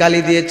রাসূলকে যে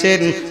গালি দিয়েছেন,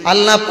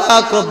 আল্লাহ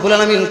পাক রব্বুল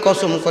আলামিন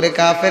কসম করে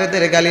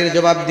কাফেরদের গালির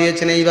জবাব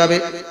দিয়েছেন এইভাবে,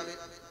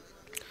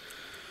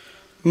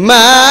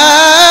 মা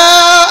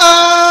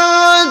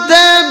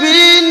আনতা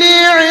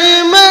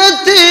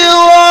বিনি'মাতি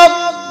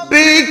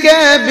রাব্বিকা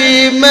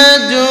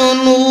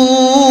বিমাজনুন।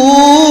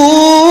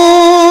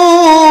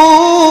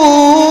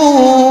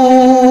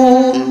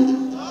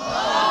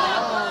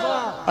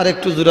 আর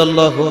একটু জোরে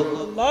আল্লাহু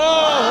আকবার।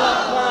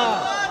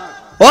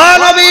 ও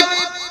নবী,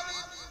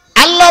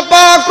 আল্লাহ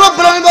পাক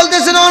রব্বুল আলামিন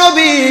বলতেছেন, ও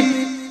নবী,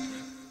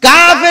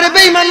 কাফের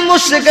বেঈমান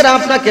মুশরিকরা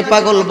আপনাকে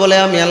পাগল বলে,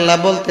 আমি আল্লাহ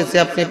বলতেছি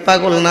আপনি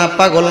পাগল না,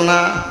 পাগল না,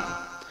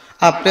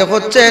 আপনি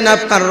হচ্ছেন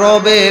আপনার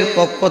রবের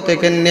পক্ষ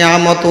থেকে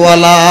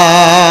নিয়ামতওয়ালা।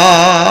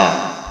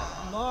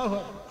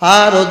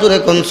 আর জোরে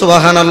কোন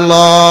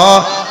সুবহানাল্লাহ,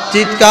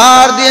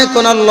 চিৎকার দিয়ে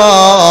কোন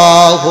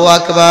আল্লাহু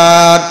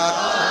আকবার।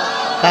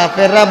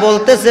 কাফেররা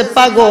বলতেছে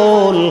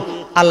পাগল,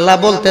 আল্লাহ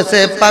বলতেছে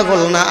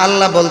পাগল না,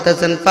 আল্লাহ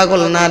বলতেছেন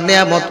পাগল না,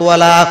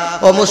 নিয়ামতওয়ালা।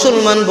 ও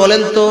মুসলমান,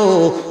 বলেন তো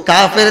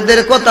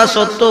কাফেরদের কথা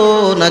সত্য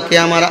নাকি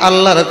আমার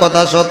আল্লাহর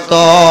কথা সত্য?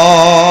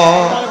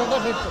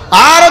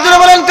 আর জোরে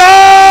বলেন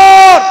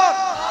কার?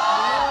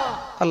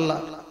 আল্লাহ।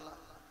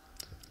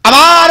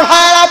 আমার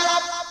ভাইরা,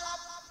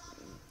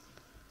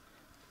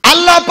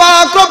 আল্লাহ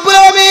পাক রব্বুল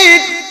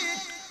আলামিন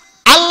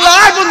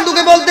আল্লাহ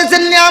বন্ধুকে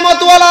বলতেছেন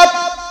নিয়ামতওয়ালা।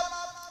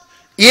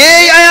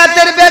 এই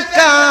আয়াতের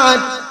ব্যাখ্যা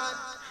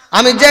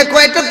আমি যে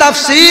কয়েকটা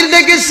তাফসীর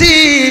দেখেছি,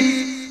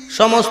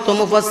 সমস্ত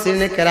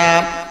মুফাসসিরিনে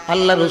কেরাম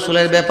আল্লাহ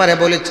রাসূলের ব্যাপারে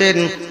বলেছেন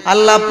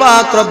আল্লাহ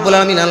পাক রব্বুল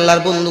আলামিন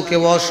আল্লাহর বন্ধুকে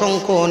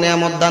অসংখ্য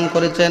নিয়ামত দান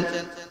করেছেন,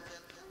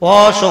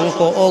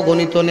 অসংখ্য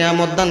অগণিত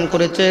নিয়ামত দান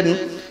করেছেন।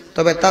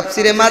 তবে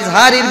তাফসিরে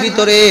মাযহারির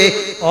ভিতরে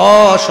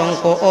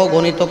অসংখ্য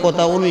অগণিত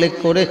কথা উল্লেখ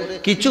করে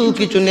কিছু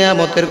কিছু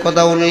নিয়ামতের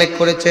কথা উল্লেখ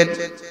করেছেন।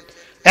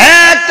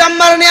 এক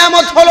নাম্বার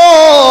নিয়ামত হলো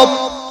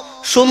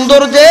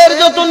সৌন্দর্যের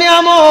যত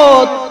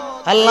নিয়ামত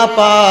আল্লাহ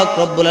পাক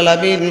রব্বুল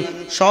আলামিন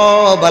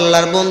সব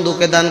আল্লাহর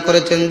বন্ধুকে দান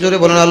করেছেন। জোরে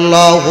বলুন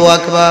আল্লাহু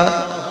আকবার।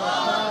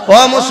 ও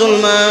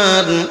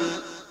মুসলমান,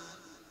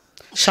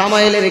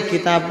 শামাইলের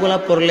কিতাবগুলো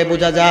পড়লে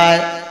বোঝা যায়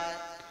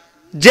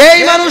যেই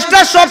মানুষটা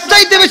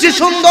সবচাইতে বেশি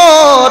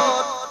সুন্দর,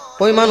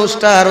 ওই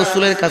মানুষটা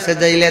রাসূলের কাছে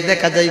যাইলে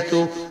দেখা যাইতো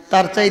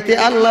তার চাইতে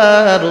আল্লাহ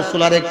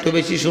রাসূল আর একটু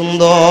বেশি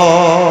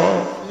সুন্দর।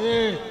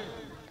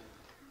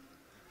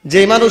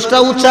 যেই মানুষটা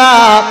উঁচা,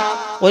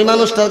 ওই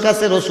মানুষটার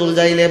কাছে রাসূল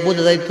যাইলে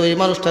বোঝা যাইতো এই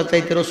মানুষটার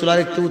চাইতে রাসূল আর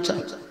একটু উঁচা।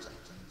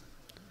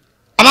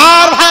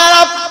 আমার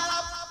ভাইরা,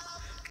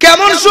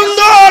 কেমন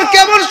সুন্দর,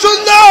 কেমন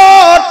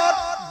সুন্দর!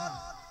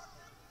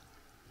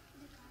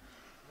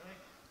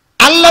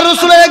 আল্লাহ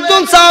রাসূলের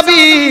একজন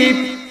সাহাবী,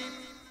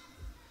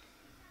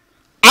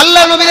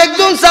 আল্লাহ নবীর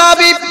একজন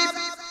সাহাবী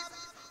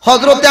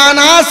হযরত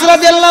আনাস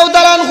রাদিয়াল্লাহু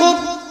তাআলা আনহু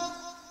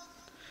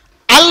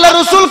আল্লাহ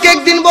রাসূলকে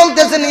একদিন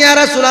বলতেছেন, ইয়া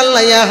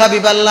রাসূলুল্লাহ, ইয়া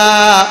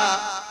হাবিবাল্লাহ,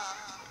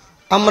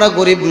 আমরা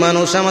গরিব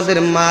মানুষ, আমাদের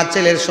মা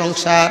ছেলের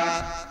সংসার,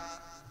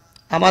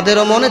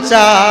 আমাদেরও মনে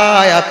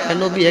চায় আপনার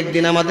নবী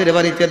একদিন আমাদের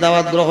বাড়িতে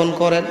দাওয়াত গ্রহণ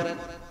করেন।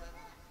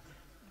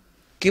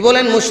 কি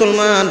বলেন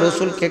মুসলমান,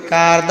 রাসূলকে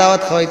কার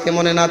দাওয়াত খাওয়াইতে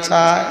মনে না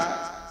চায়?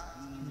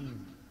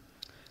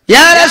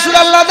 ইয়া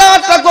রাসূলুল্লাহ,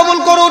 দাওয়াতটা কবুল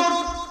করুন।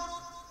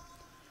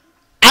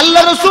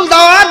 আল্লাহ রাসূল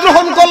দাওয়াত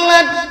গ্রহণ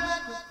করলেন।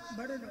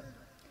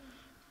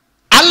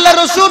 আল্লাহ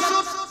রাসূল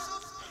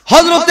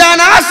হযরত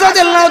আনাস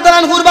রাদিয়াল্লাহু তাআলা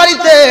আনহুর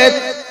বাড়িতে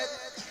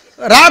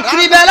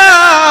রাত্রি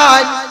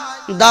বেলায়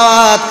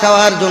দাওয়াত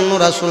খাওয়ার জন্য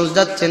রাসূল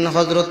যাচ্ছেন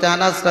হযরত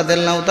আনাস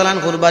রাদিয়াল্লাহু তাআলা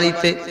আনহুর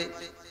বাড়িতে।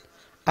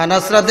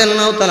 আনাস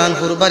রাদিয়াল্লাহু তাআলা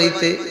আনহুর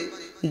বাড়িতে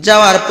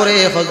যাওয়ার পরে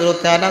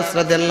হযরত আনাস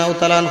রাদিয়াল্লাহু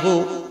তাআলা আনহু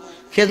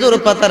খেজুর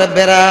পাতার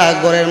বেড়া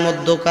ঘরের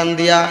মধ্যে কান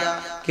দিয়া,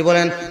 কি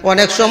বলেন,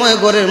 অনেক সময়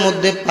ঘরের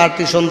মধ্যে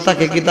পার্টিশন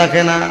থাকে কি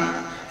থাকে না,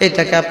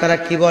 এটাকে আপনারা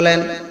কি বলেন?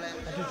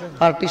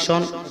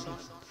 পার্টিশন।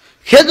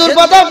 খেজুর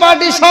পাতার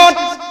পার্টিশন।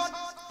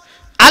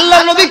 আল্লাহ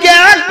নবীকে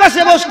এক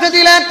পাশে বসতে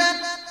দিলেন,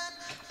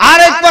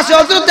 আরেক পাশে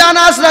হযরত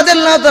আনাস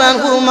রাদিয়াল্লাহু তাআলা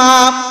আনহু মা।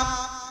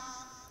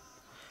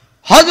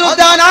 হযরত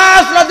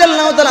আনাস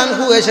রাদিয়াল্লাহু তাআলা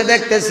আনহু এসে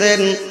দেখতেছেন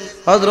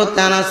হযরত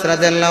আনাস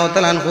রাদিয়াল্লাহু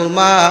তাআলা আনহুর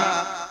মা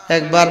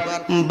একবার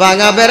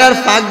ভাঙা বেড়ার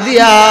ফাঁক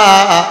দিয়া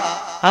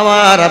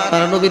আমার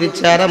আপনার নবীর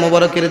চেহারা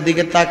মোবারকের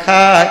দিকে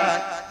তাকায়,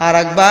 আর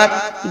একবার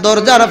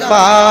দরজার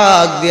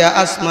ফাঁক দিয়া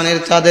আসমানের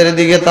চাঁদের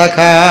দিকে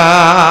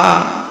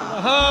তাকায়।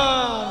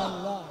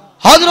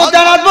 হযরত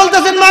আনাস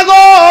বলতেছেন, মা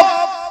গো,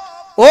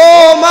 ও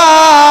মা,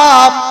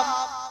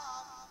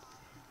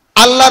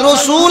 আল্লাহ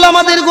রসুল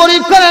আমাদের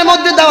গরিব খানের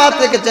মধ্যে দাওয়াত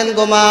রেখেছেন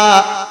গো মা,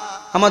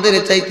 আমাদের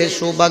চাইতে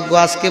সৌভাগ্য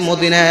আজকে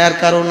মদিনায় আর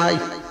কারো নাই।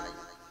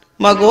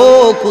 মা গো,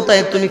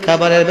 কোথায় তুমি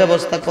খাবারের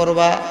ব্যবস্থা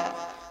করবা?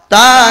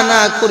 তা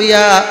না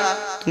করিয়া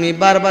তুমি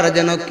বারবার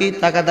যেন কি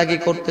তাকাতাকি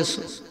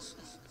করতেছো।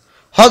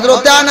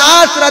 হযরত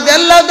আনাস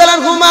রাদিয়াল্লাহু তাআলা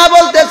আনহু মা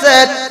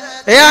বলতেছেন,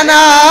 হে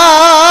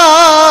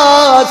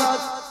আনাস,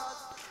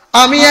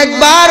 আমি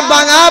একবার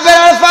ভাঙা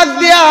বেড়ার ফাঁক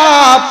দিয়া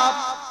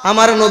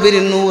আমার নবীর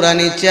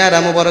নূরানি চেহারা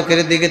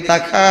মোবারকের দিকে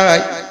তাকাই,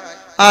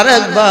 আর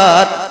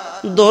একবার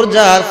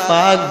দরজার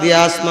ফাঁক দিয়া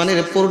আসমানের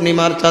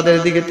পূর্ণিমার চাঁদের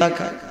দিকে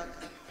তাকাই।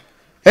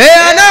 হে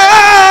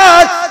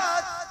আনাস,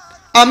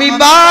 আমি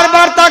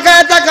বারবার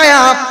তাকায় তাকায়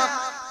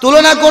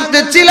তুলনা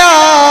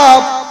করতেছিলাম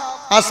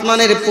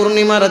আসমানের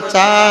পূর্ণিমার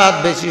চাঁদ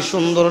বেশি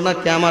সুন্দর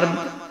নাকি আমার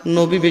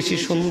নবী বেশি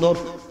সুন্দর,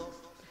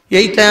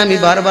 এইটা আমি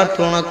বারবার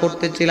তুলনা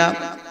করতেছিলাম।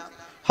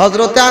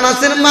 হযরত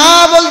আনাসের মা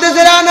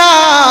বলতেছে,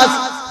 আনাস,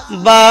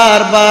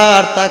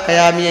 বারবার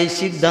তাকায় আমি এই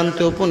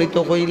সিদ্ধান্তে উপনীত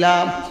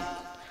হইলাম,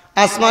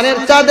 আসমানের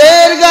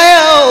চাঁদের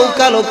গায়েও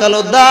কালো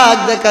কালো দাগ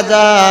দেখা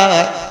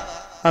যায়,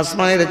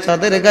 আসমানের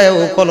চাঁদের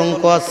গায়েও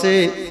কলঙ্ক আছে,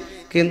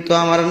 কিন্তু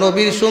আমার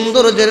নবীর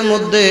সৌন্দর্যের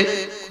মধ্যে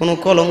কোনো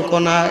কলঙ্ক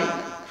নাই।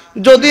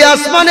 যদি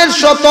আসমানের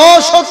শত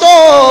শত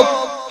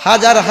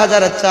হাজার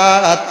হাজার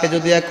চাঁদকে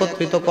যদি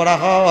একত্রিত করা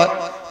হয়,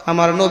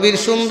 আমার নবীর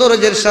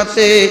সৌন্দর্যের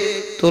সাথে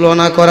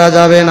তুলনা করা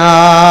যাবে না।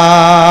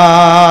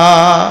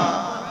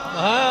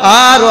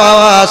 আর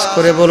আওয়াজ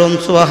করে বলুন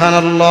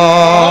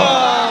সুবহানাল্লাহ।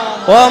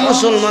 ও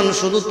মুসলমান,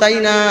 শুধু তাই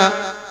না,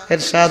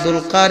 ইরশাদুল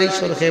কারি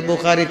শরহে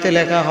বুখারীতে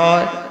লেখা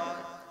হয়,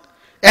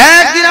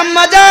 একদিন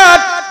আম্মা জান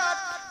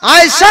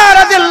আয়েশা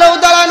রাদিয়াল্লাহু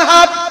তাআলা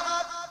আনহা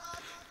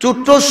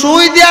ছোট্ট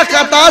সুই দিয়া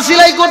খাতা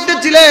সেলাই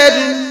করতেছিলেন।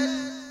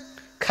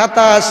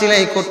 খাতা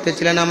সেলাই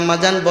করতেছিলেন, আম্মা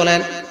জান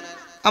বলেন,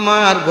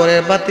 আমার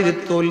ঘরের বাতির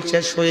তৈল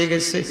শেষ হয়ে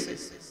গেছে।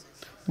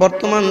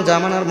 বর্তমান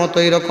জামানার মতো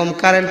এরকম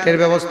কারেন্টের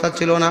ব্যবস্থা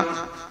ছিল না,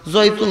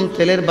 জয়তুন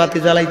তেলের বাতি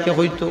জ্বালাইতে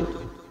হইতো।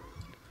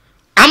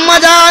 আম্মা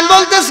জান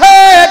বলতেছে,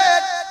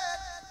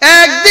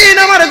 একদিন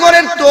আমার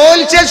ঘরের তৈল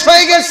শেষ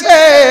হয়ে গেছে,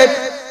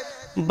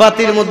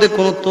 বাতির মধ্যে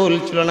কোনো তৈল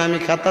ছিল না, আমি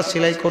খাতা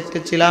সেলাই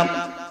করতেছিলাম,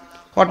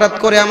 হঠাৎ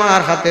করে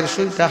আমার হাতের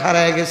সুইটা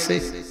হারিয়ে গেছে।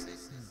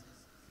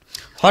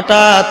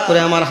 হঠাৎ করে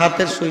আমার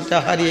হাতের সুইটা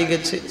হারিয়ে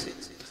গেছে,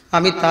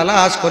 আমি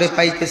তালাশ করে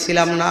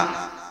পাইতেছিলাম না।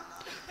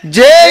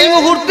 যেই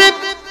মুহূর্তে,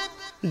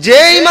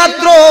 যেই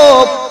মাত্র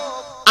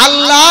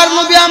আল্লাহর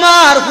নবী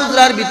আমার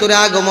হুজরার ভিতরে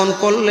আগমন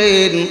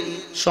করলেন,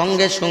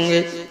 সঙ্গে সঙ্গে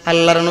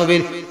আল্লাহর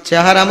নবীর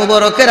চেহারা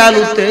মুবারকের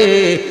আলোতে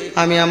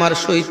আমি আমার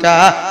সুইটা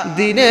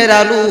দিনের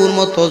আলোর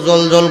মতো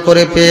জ্বলজ্বল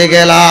করে পেয়ে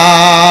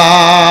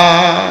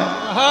গেলাম।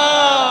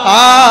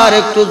 আর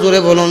একটু জোরে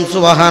বলুন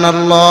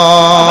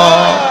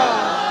সুবহানাল্লাহ।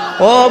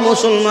 ও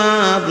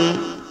মুসলমান,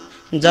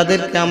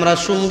 যাদেরকে আমরা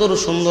সুন্দর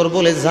সুন্দর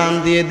বলে জান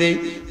দিয়ে দেই,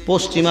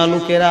 পশ্চিমা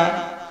লোকেরা,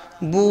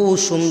 বু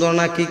সুন্দর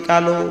নাকি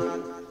কালো?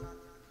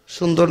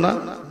 সুন্দর না?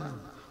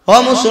 ও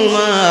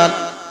মুসলমান,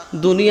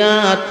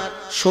 দুনিয়ার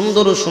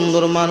সুন্দর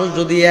সুন্দর মানুষ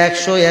যদি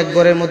 101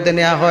 ঘরের মধ্যে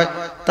নেওয়া হয়,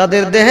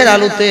 তাদের দেহের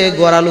আলোতে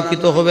ঘর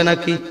আলোকিত হবে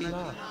নাকি?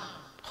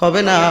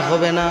 হবে না,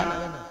 হবে না।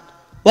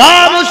 ও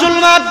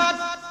মুসলমান,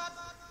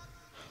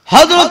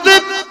 হযরত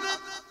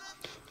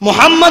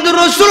মুহাম্মদুর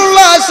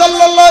রাসূলুল্লাহ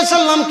সাল্লাল্লাহু আলাইহি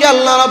সাল্লামকে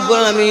আল্লাহ রাব্বুল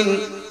আলামিন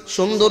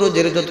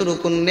সৌন্দর্যের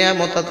যতটুকু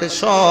নিয়ামত আছে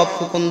সব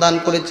টুকুন দান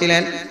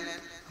করেছিলেন।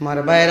 আমার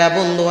ভাইরা,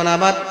 বন্ধুগণ,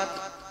 আমার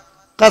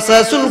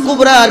কাসাসুল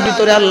কুবরার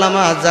ভিতরে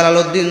আল্লামা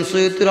জালালউদ্দিন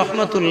সুয়ুতী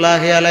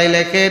রহমাতুল্লাহি আলাইহি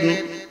লেখেন,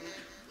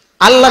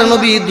 আল্লাহর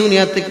নবী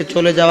দুনিয়া থেকে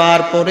চলে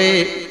যাওয়ার পরে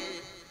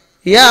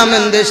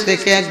ইয়ামেন দেশ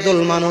থেকে একদল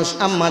মানুষ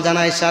আম্মা জান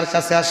আয়েশার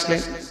কাছে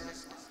আসলেন।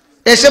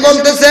 এসে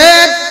বলতেছে,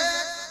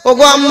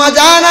 ওগো আম্মা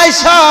জান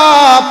আয়েশা,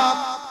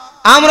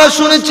 আমরা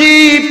শুনেছি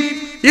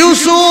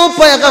ইউসুফ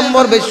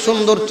পয়গম্বর বেশ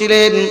সুন্দর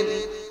ছিলেন।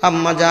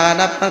 আম্মা জান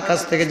আপনার কাছ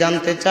থেকে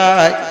জানতে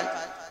চাই,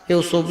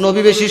 ইউসুফ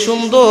নবী বেশি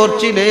সুন্দর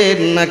ছিলেন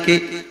নাকি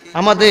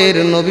আমাদের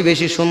নবী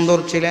বেশি সুন্দর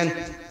ছিলেন?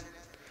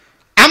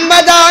 আম্মা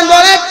জান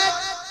বলে,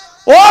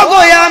 ও গো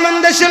ইয়ামেন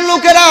দেশের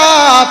লোকেরা,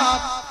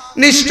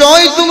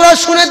 নিশ্চয়ই তোমরা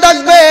শুনে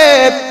থাকবে,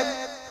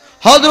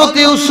 হযরত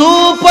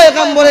ইউসুফ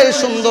পয়গম্বরের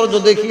সৌন্দর্য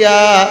দেখিয়া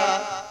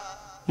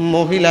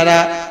মহিলারা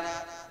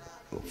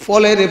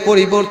ফলের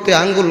পরিবর্তে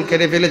আঙ্গুল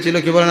কেটে ফেলেছিল।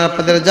 কি বলেন,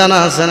 আপনাদের জানা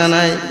আছে না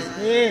নাই?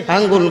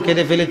 আঙ্গুল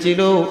কেটে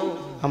ফেলেছিল।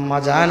 আম্মা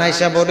জান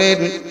আয়েশা বলেন,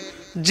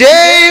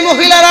 যেই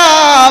মহিলারা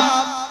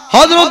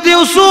হযরত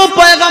ইউসুফ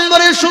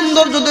পয়গম্বরের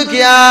সৌন্দর্য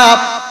দেখিয়া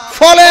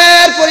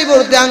ফলের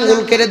পরিবর্তে আঙ্গুল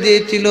কেটে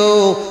দিয়েছিল,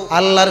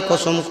 আল্লাহর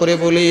কসম করে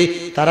বলি,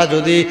 তারা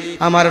যদি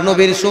আমার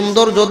নবীর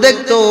সৌন্দর্য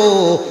দেখতো,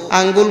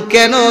 আঙ্গুল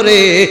কেন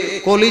রে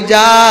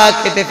কলিজা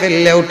কেটে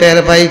ফেললেও টের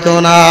পাইতো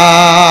না।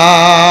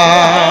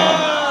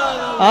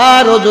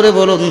 আর জোরে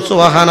বলুন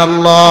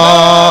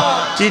সুবহানাল্লাহ।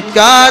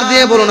 চিৎকার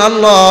দিয়ে বলুন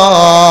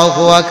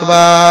আল্লাহু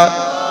আকবার।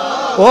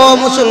 ও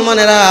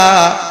মুসলমানেরা,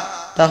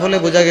 তাহলে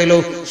বোঝা গেল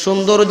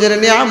সৌন্দর্যের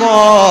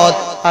নিয়ামত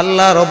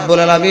আল্লাহ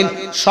রব্বুল আলামিন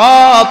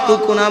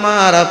সবটুকুন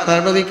আমার আপনার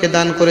নবীকে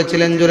দান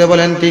করেছিলেন। জোরে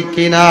বলেন ঠিক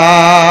কিনা?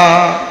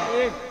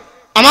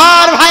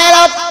 আমার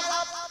ভাইয়েরা,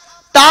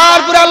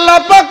 তারপরে আল্লাহ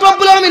পাক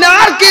রব্বুল আলামিন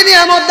আর কি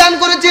নিয়ামত দান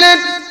করেছিলেন?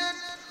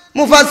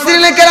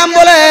 মুফাসসিরিনে কেরাম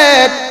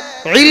বলেন,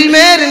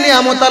 ইলমের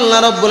নিয়ামত আল্লাহ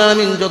রব্বুল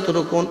আলামিন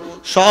যতটুকু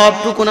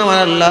সবটুকুন আমার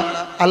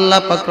আল্লাহ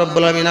পাক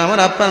রব্বুল আলামিন আমার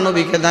আপনার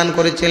নবীকে দান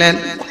করেছিলেন।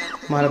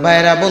 আমার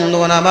ভাইয়েরা,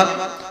 বন্ধুগণ আমার,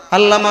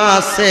 আল্লামা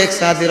শেখ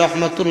সাদি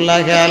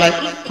রহমাতুল্লাহি আলাইহি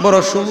বড়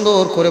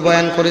সুন্দর করে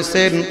বয়ান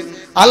করেছেন।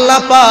 আল্লাহ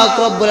পাক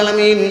রব্বুল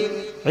আলামিন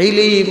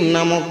ইলম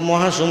নামক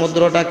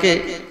মহাসমুদ্রটাকে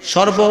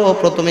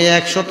সর্বপ্রথমে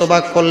 100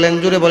 ভাগ করলেন।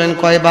 জুড়ে বলেন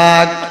কয়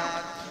ভাগ?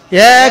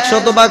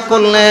 100 ভাগ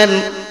করলেন।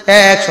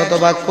 100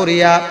 ভাগ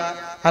করিয়া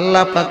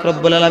আল্লাহ পাক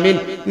রব্বুল আলামিন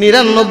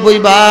 99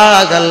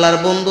 ভাগ আল্লাহর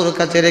বন্ধুর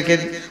কাছে রেখে,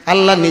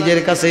 আল্লাহ নিজের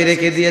কাছেই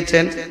রেখে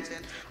দিয়েছেন।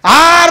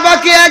 আর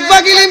বাকি 1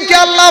 ভাগ ইলমকে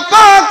আল্লাহ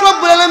পাক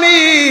রব্বুল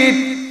আলামিন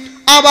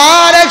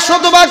আবার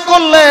 100 ভাগ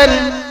করলেন।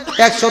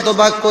 100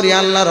 ভাগ করি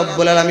আল্লাহ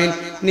রব্বুল আলামিন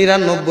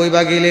 99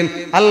 ভাগ ইলম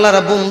আল্লাহর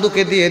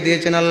বন্ধুকে দিয়ে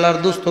দিয়েছেন,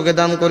 আল্লাহর দোস্তকে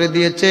দান করে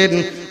দিয়েছেন।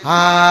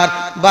 আর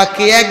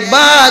বাকি 1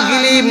 ভাগ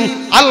ইলম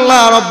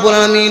আল্লাহ রব্বুল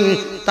আলামিন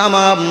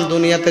তামাম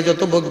দুনিয়াতে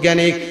যত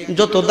বৈজ্ঞানিক,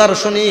 যত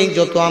দার্শনিক,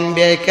 যত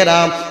আম্বিয়ায়ে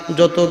কেরাম,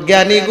 যত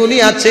জ্ঞানী গুণী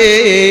আছে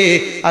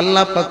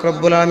আল্লাহ পাক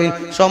রব্বুল আলামিন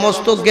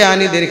সমস্ত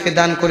জ্ঞানীদেরকে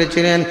দান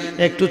করেছিলেন।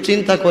 একটু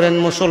চিন্তা করেন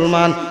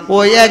মুসলমান,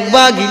 ওই 1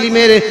 ভাগ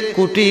ইলমের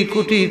কোটি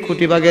কোটি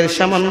কোটি ভাগের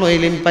সামান্য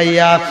ইলম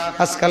পাইয়া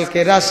আজকালকে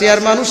রাশিয়ার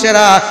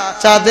মানুষেরা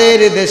চাঁদের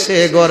দেশে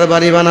ঘর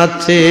বাড়ি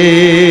বানাচ্ছে।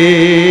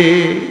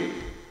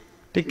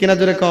 ঠিক কিনা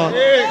জোরে কন?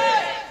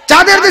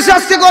 চাঁদের দেশে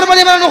আজকে ঘর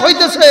বাড়ি বানানো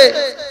হইতেছে।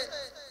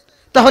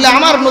 তাহলে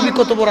আমার নবী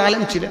কত বড়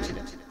আলেম ছিলেন,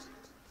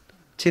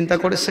 চিন্তা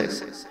করেছে?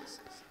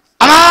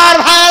 আমার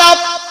ভাইরা,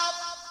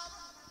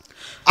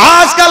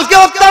 আজকালকে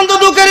অত্যন্ত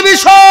দুঃখের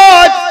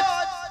বিষয়,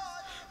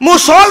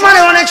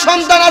 মুসলমানের অনেক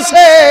সন্তান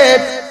আছে,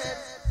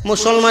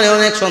 মুসলমানের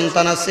অনেক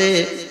সন্তান আছে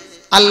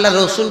আল্লাহ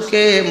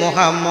রসুলকে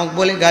মোহাম্মদ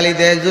বলে গালি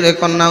দেয়। জুরে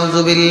কন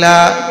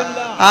নাউজুবিল্লাহ,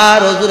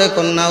 আর জুরে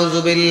কন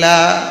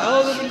নাউজুবিল্লাহ।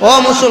 ও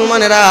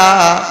মুসলমানেরা,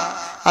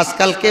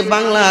 আজকালকে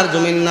বাংলার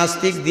জমিন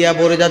নাস্তিক দিয়া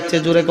ভরে যাচ্ছে।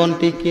 জুরে কোন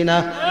ঠিক কিনা?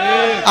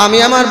 আমি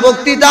আমার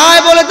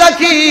বক্তৃতায় বলে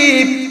থাকি,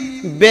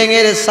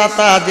 ব্যাঙের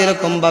ছাতা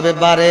যেরকম ভাবে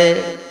বাড়ে,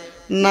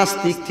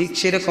 নাস্তিক ঠিক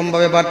সেরকম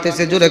ভাবে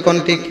বাড়তেছে। জুরে কোন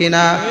ঠিক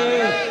কিনা?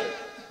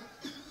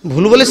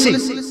 ভুল বলেছি?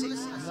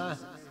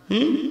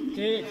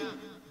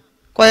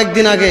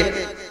 কয়েকদিন আগে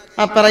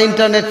আপনারা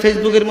ইন্টারনেট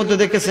ফেসবুকের মধ্যে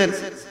দেখেছেন,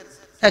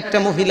 একটা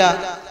মহিলা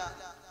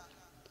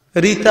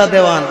রীতা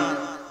দেওয়ান,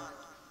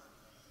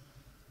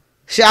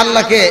 সে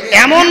আল্লাহকে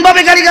এমন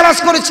ভাবে গালিগালাজ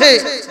করেছে,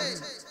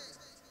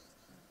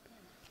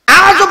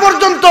 আজও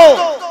পর্যন্ত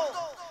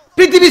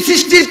পৃথিবী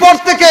সৃষ্টির পর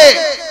থেকে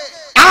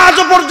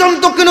আজও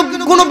পর্যন্ত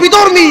কোন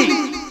বিধর্মী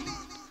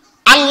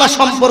আল্লাহ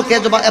সম্পর্কে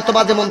এত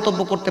বাজে মন্তব্য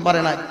করতে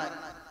পারে না।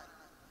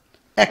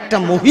 একটা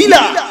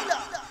মহিলা,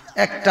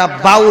 একটা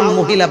বাউল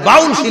মহিলা,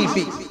 বাউল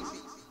শিল্পী,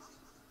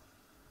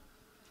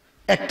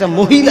 একটা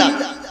মহিলা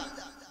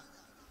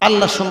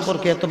আল্লাহ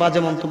সম্পর্কে এত বাজে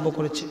মন্তব্য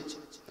করেছে।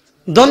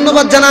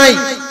 ধন্যবাদ জানাই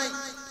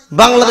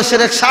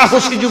বাংলাদেশের এক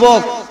সাহসী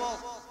যুবক,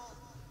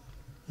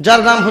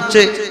 যার নাম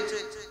হচ্ছে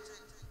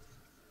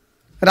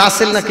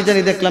রাসেল নাকি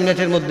জানি, দেখলাম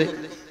নেটের মধ্যে,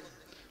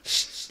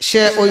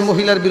 সে ওই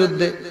মহিলার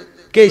বিরুদ্ধে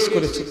কেস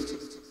করেছে।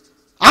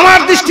 আমার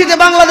দৃষ্টিতে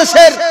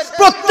বাংলাদেশের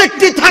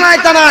প্রত্যেকটি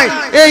থানায় থানায়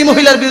এই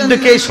মহিলার বিরুদ্ধে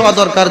কেস হওয়া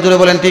দরকার। জোরে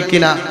বলেন ঠিক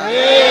কিনা?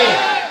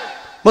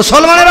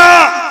 মুসলমানেরা,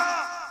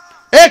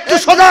 একটু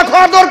সজাগ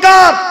হওয়া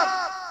দরকার,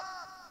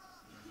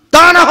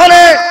 তা না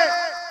হলে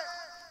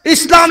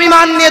ইসলাম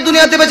ঈমান নিয়ে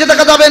দুনিয়াতে বেঁচে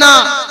থাকা যাবে না।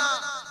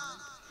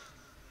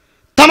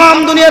 তাম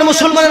দুনিয়ার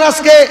মুসলমানের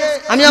আজকে,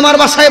 আমি আমার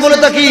বাসায় বলে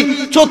থাকি,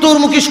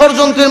 চতুর্মুখী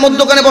ষড়যন্ত্রের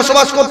মধ্যখানে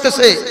বসবাস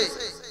করতেছে,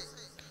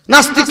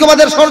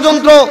 নাস্তিকবাদের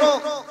ষড়যন্ত্র।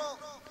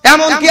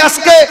 এমনকি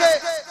আজকে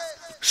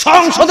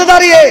সংসদে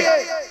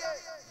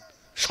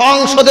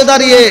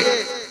দাঁড়িয়ে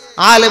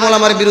আলেম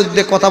ওলামার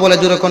বিরুদ্ধে কথা বলে।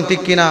 জোরে কোন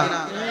ঠিক কিনা?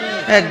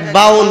 এক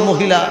বাউল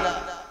মহিলা,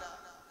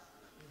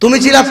 তুমি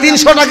ছিলা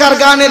 300 টাকার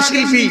গানের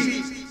শিল্পী,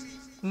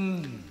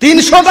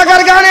 300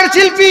 টাকার গানের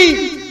শিল্পী,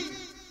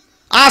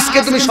 আজকে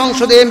তুমি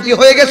সংসদে এমপি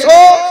হয়ে গেছো,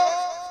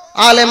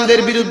 আলেমদের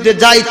বিরুদ্ধে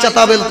যা ইচ্ছা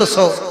তা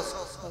বলতেছো।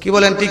 কি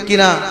বলেন ঠিক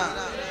কিনা?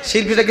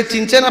 শিল্পীটাকে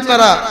চিনছেন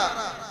আপনারা?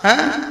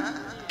 হ্যাঁ,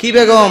 কি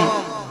বেগম?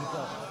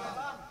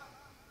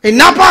 এই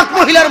নাপাক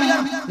মহিলার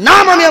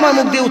নাম আমি আমার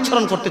মুখ দিয়ে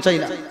উচ্চারণ করতে চাই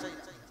না।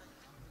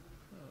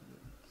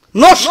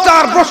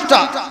 নষ্টার ভ্রষ্টা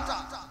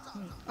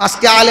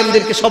আজকে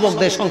আলেমদেরকে সবক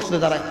দেয় সংসদে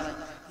দাঁড়ায়।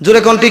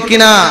 জোরে কোন ঠিক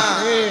কিনা?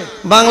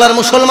 বাংলার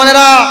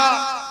মুসলমানেরা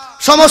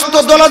সমস্ত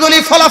দলাদলি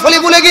ফলাফলি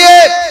ভুলে গিয়ে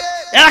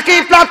একই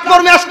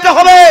প্ল্যাটফর্মে আসতে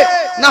হবে,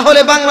 না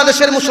হলে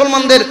বাংলাদেশের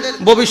মুসলমানদের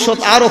ভবিষ্যৎ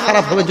আরো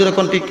খারাপ হবে। জোরে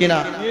কোন ঠিক কিনা?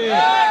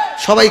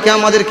 সবাইকে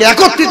আমাদেরকে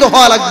একত্রিত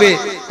হওয়া লাগবে।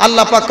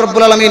 আল্লাহ পাক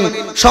রব্বুল আলামিন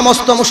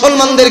সমস্ত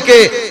মুসলমানদেরকে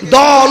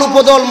দল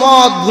উপদল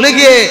মত ভুলে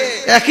গিয়ে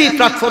একই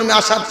প্ল্যাটফর্মে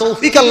আসার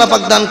তৌফিক আল্লাহ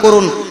পাক দান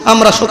করুন।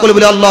 আমরা সকলে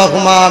বলি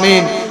আল্লাহুম্মা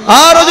আমিন।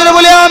 আর জোরে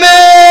বলি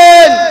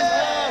আমিন।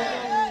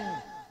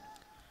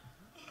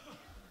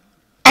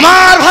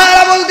 আমার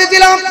ভাইরা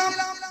বলতেছিলাম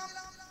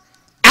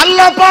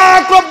আল্লাহ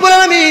পাক রব্বুল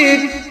আলামিন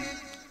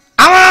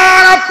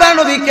আমার আপনার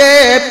নবীকে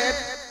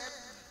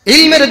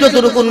ইলমের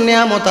যতটুকু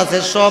নিয়ামত আছে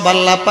সব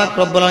আল্লাহ পাক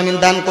রব্বুল আলামিন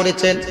দান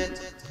করেছেন।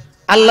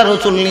 আল্লাহ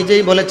রাসূল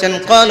নিজেই বলেছেন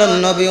ক্বালান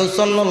নবী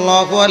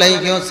সাল্লাল্লাহু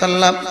আলাইহি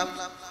ওয়াসাল্লাম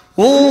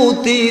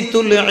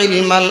উতিতুল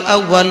ইলমাল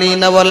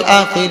আউয়ালিন ওয়াল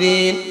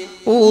আখিরিন,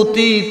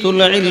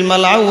 উতিতুল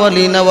ইলমাল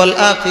আউয়ালিন ওয়াল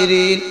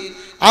আখিরিন।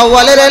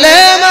 আউয়ালের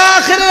ইলম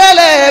আখিরের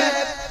ইলম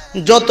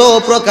যত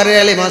প্রকারের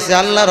ইলম আছে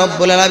আল্লাহ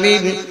রাব্বুল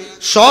আলামিন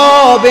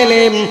সব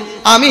ইলম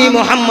আমি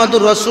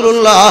মুহাম্মদুর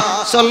রাসূলুল্লাহ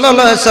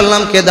সাল্লাল্লাহু আলাইহি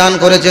সাল্লামকে দান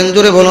করেছেন।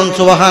 জোরে বলুন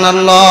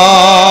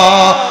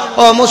সুবহানাল্লাহ।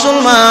 ও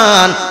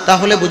মুসলমান,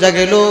 তাহলে বোঝা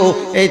গেল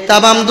এই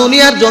তামাম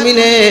দুনিয়ার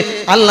জমিনে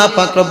আল্লাহ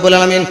পাক রব্বুল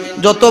আলামিন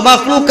যত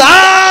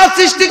মাখলুকাত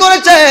সৃষ্টি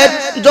করেছেন,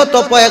 যত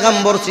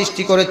পয়গম্বর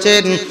সৃষ্টি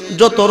করেছেন,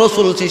 যত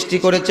রাসূল সৃষ্টি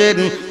করেছেন,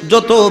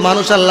 যত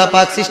মানুষ আল্লাহ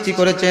পাক সৃষ্টি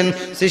করেছেন,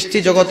 সৃষ্টি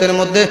জগতের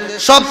মধ্যে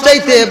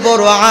সবচাইতে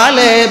বড়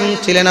আলেম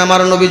ছিলেন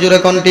আমার নবী। জোরে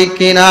কোন ঠিক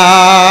কিনা?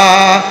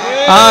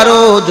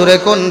 আরো জোরে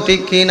কোন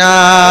ঠিক কিনা?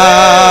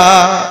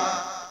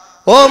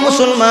 ও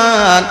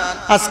মুসলমান,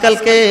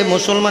 আজকালকে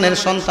মুসলমানের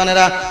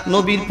সন্তানেরা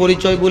নবীর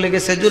পরিচয় ভুলে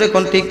গেছে। জোরে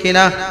কোন ঠিক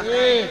কিনা?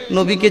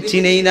 নবীকে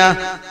চিনেই না।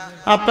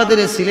 আপনাদের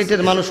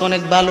সিলেটের মানুষ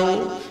অনেক ভালো,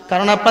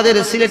 কারণ আপনাদের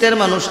সিলেটের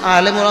মানুষ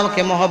আলেম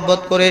ওলামাকে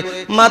মহব্বত করে,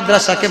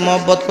 মাদ্রাসাকে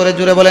মহব্বত করে।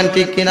 জোরে বলেন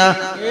ঠিক কিনা?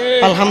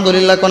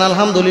 আলহামদুলিল্লাহ কোন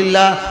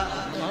আলহামদুলিল্লাহ।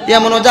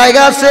 এমনও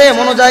জায়গা আছে,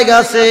 এমনও জায়গা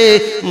আছে,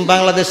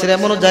 বাংলাদেশের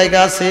এমনও জায়গা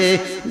আছে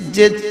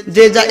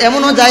যে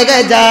এমনও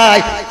জায়গায়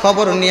যায়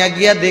খবর নিয়ে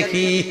গিয়া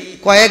দেখি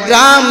কয়েক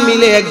গ্রাম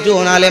মিলে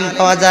একজন আলেম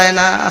পাওয়া যায়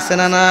না। আছে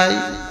না নাই?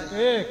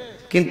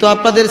 কিন্তু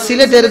আপনাদের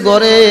সিলেটের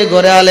ঘরে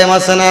ঘরে আলেম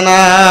আছে না না?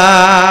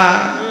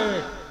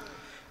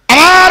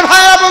 আমার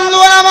ভাইরা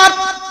বন্ধুরা আমার,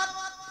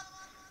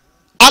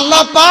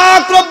 আল্লাহ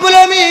পাক রব্বুল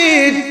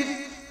আমিন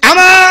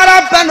আমার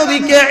আপনার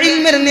নবীকে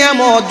ইলমের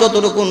নিয়ামত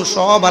যতটুকু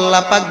সব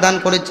আল্লাহ পাক দান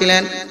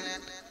করেছিলেন।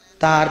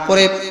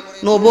 তারপরে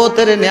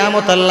নবুয়তের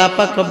নিয়ামত আল্লাহ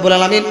পাক রব্বুল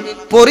আলামিন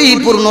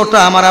পরিপূর্ণটা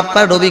আমার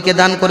আপনার নবীকে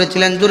দান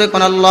করেছিলেন। জোরে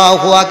কোন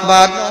আল্লাহু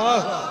আকবার।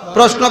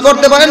 প্রশ্ন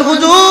করতে পারেন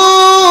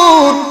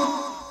হুজুর,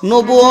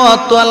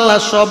 নবুয়ত তো আল্লাহ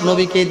সব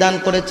নবীকেই দান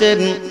করেছেন,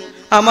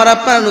 আমার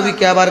আপনার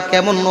নবীকে আবার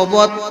কেমন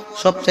নবুয়ত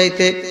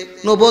সবচাইতে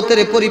নবুয়তের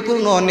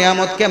পরিপূর্ণ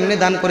নিয়ামত কেমনে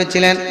দান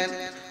করেছিলেন?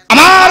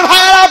 আমার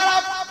ভাইরা,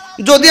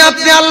 যদি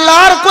আপনি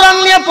আল্লাহর কোরআন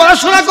নিয়ে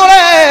পড়াশোনা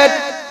করেন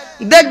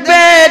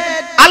দেখবেন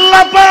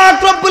আল্লাহ পাক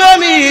রব্বুল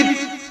আলামিন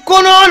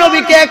কোন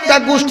নবীকে একটা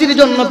গোষ্ঠীর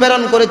জন্য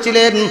প্রেরণ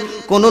করেছিলেন,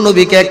 কোন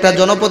নবীকে একটা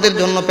জনপদের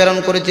জন্য প্রেরণ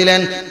করেছিলেন,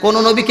 কোন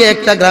নবীকে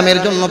একটা গ্রামের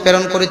জন্য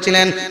প্রেরণ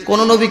করেছিলেন, কোন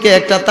নবীকে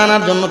একটা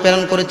থানার জন্য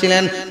প্রেরণ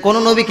করেছিলেন, কোন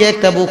নবীকে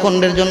একটা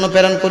ভূখণ্ডের জন্য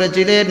প্রেরণ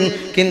করেছিলেন।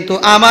 কিন্তু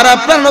আমার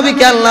আপনার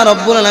নবীকে আল্লাহ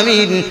রাব্বুল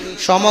আলামিন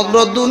সমগ্র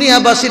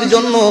দুনিয়াবাসীর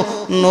জন্য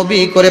নবী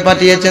করে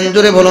পাঠিয়েছেন।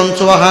 জোরে বলুন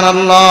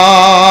সুবহানাল্লাহ।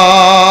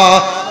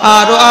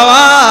 আরো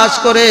আওয়াজ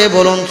করে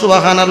বলুন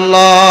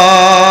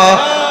সুবহানাল্লাহ।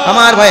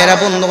 আমার ভাইয়েরা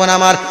বন্ধুগণ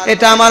আমার,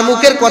 এটা আমার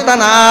মুখের কথা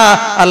না,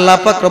 আল্লাহ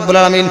পাক রব্বুল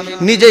আলামিন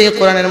নিজেই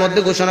কোরআনের মধ্যে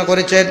ঘোষণা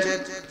করেছেন,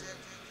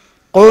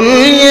 কুল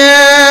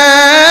ইয়া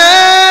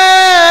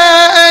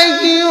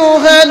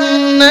আইয়ুহান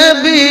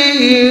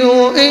নাবিয়্যু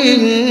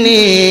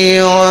ইন্নী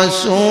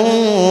রাসূলুল্লাহি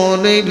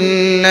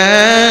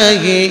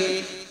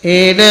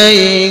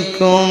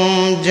ইলাইকুম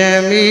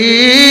জামিআ।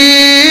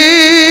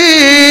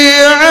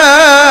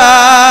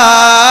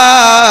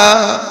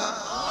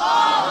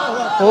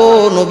 ও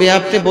নবী,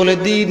 আপনি বলে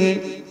দিন,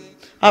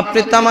 আপনি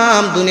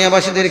তামাম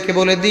দুনিয়াবাসীদেরকে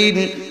বলে দিন,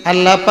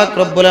 আল্লাহ পাক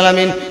রব্বুল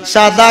আলামিন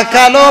সাদা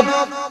কালো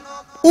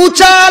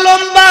উঁচা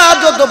লম্বা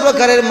যত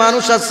প্রকারের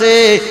মানুষ আছে,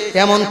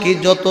 এমনকি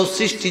যত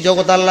সৃষ্টি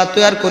জগৎ আল্লাহ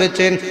তৈরি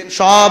করেছেন,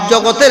 সব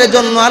জগতের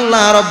জন্য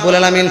আল্লাহ রব্বুল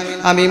আলামিন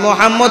আমি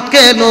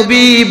মুহাম্মদকে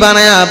নবী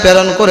বানায়া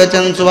প্রেরণ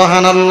করেছেন।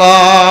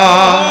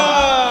 সুবহানাল্লাহ।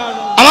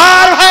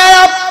 আমার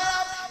ভাইরা,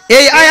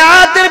 এই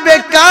আয়াতের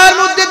ব্যাখ্যার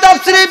মধ্যে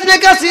তাফসীর ইবনে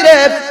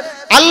কাসিরের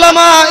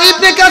আল্লামা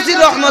ইবনে কাসির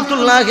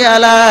রাহমাতুল্লাহি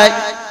আলাইহি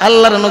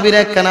আল্লাহর নবীর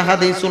একখানা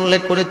হাদিস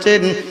উল্লেখ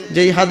করেছেন,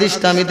 যেই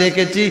হাদিসটা আমি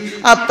দেখেছি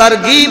আর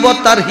তারগীব ও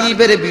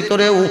তারহিবের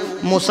ভিতরেও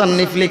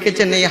মুসান্নিফ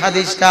লিখেছেন এই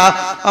হাদিসটা।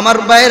 আমার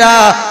ভাইরা,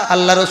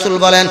 আল্লাহ রাসূল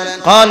বলেন,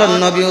 ক্বালান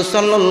নবী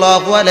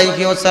সাল্লাল্লাহু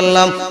আলাইহি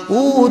ওয়াসাল্লাম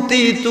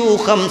উতিতু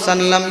খামসান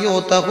লাম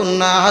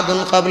ইউতাহুন্না আহাদুন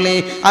ক্বাবলি।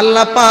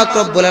 আল্লাহ পাক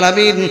রব্বুল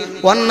আলামিন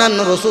অন্যান্য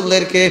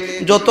রাসূলদেরকে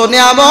যত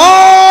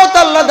নিয়ামত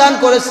আল্লাহ দান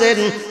করেছেন,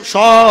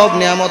 সব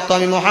নিয়ামত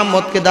আমি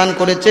মুহাম্মদকে দান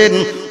করেছেন।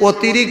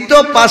 অতিরিক্ত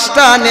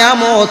 5টা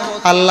নিয়ামত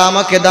আল্লাহ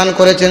আমাকে দান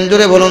করেছেন।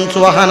 জোরে বলুন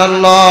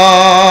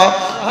সুবহানাল্লাহ।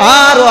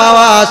 আরো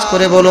আওয়াজ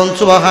করে বলুন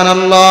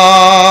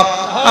সুবহানাল্লাহ।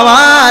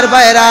 আমার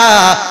ভাইরা,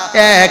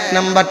 1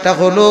 নাম্বারটা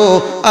হলো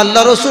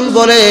আল্লাহ রাসূল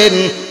বলেন,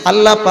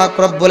 আল্লাহ পাক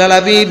রব্বুল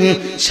আলামিন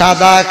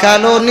সাদা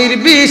কালো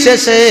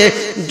নির্বিশেষে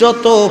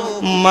যত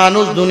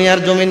মানুষ দুনিয়ার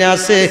জমিনে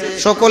আছে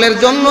সকলের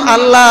জন্য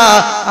আল্লাহ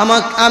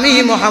আমি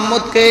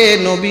মুহাম্মদকে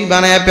নবী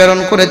বানায়া প্রেরণ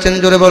করেছেন।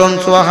 জোরে বলুন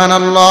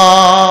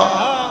সুবহানাল্লাহ।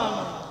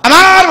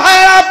 আমার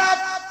ভাইরা,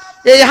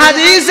 এই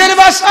হাদিসের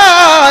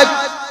ভাষায়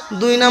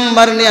 2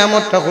 নাম্বার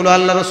নিয়ামতটা হলো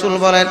আল্লাহ রাসূল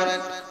বলেন,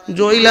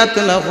 জুইলাত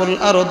লাহুল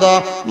আরদু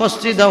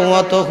মসজিদাও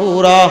ওয়া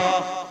তাহুরা।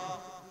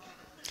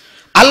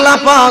 আল্লাহ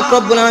পাক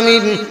রব্বুল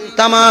আলামিন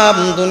তামাম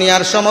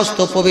দুনিয়ার সমস্ত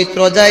পবিত্র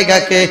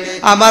জায়গাকে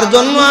আমার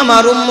জন্য,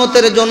 আমার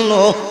উম্মতের জন্য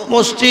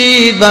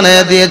মসজিদ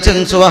বানায় দিয়েছেন।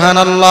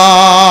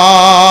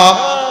 সুবহানাল্লাহ।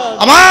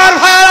 আমার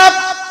ভাইরা,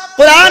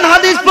 কোরআন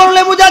হাদিস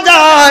পড়লে বোঝা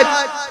যায়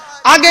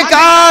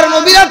আগেকার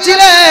নবীরা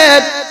ছিলেন,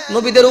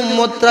 নবীদের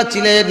উম্মতরা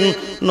ছিলেন,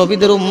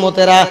 নবীদের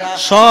উম্মতেরা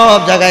সব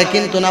জায়গায়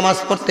কিন্তু নামাজ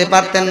পড়তে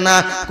পারতেন না।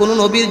 কোন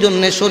নবীর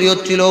জন্য শরীয়ত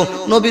ছিল,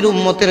 নবীর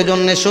উম্মতের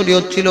জন্য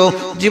শরীয়ত ছিল।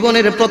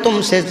 জীবনের প্রথম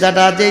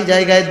সেজদাটা যেই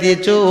জায়গায়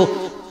দিয়েছো,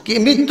 কি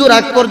মৃত্যুর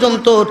আগ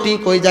পর্যন্ত ঠিক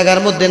ওই জায়গার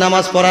মধ্যে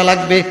নামাজ পড়া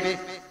লাগবে।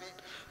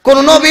 কোন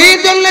নবীর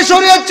জন্য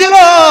শরীয়ত ছিল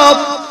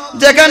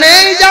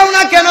যেখানেই যাও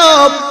না কেন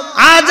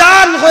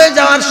আজান হয়ে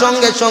যাওয়ার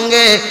সঙ্গে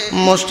সঙ্গে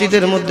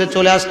মসজিদের মধ্যে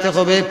চলে আসতে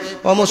হবে।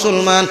 ও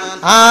মুসলমান,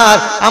 আর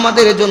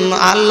আমাদের জন্য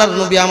আল্লাহর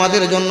নবী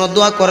আমাদের জন্য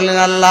দোয়া করলেন,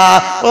 আল্লাহ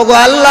ওগো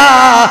আল্লাহ,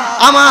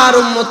 আমার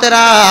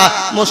উম্মতেরা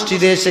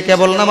মসজিদে এসে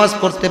কেবল নামাজ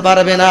পড়তে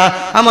পারবে না,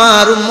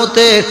 আমার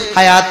উম্মতের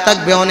হায়াত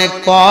থাকবে অনেক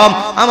কম,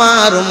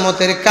 আমার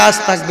উম্মতের কাজ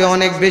থাকবে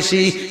অনেক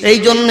বেশি। এই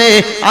জন্যে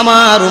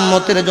আমার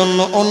উম্মতের জন্য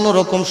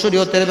অন্যরকম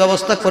শরীয়তের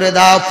ব্যবস্থা করে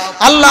দাও।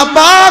 আল্লাহ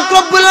পাক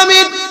রব্বুল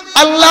আলামিন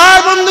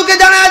আল্লাহর বন্ধুকে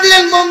জানায়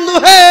দিলেন, বন্ধু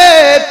হে,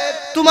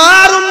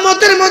 তোমার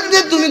উম্মতের মধ্যে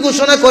তুমি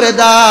ঘোষণা করে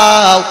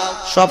দাও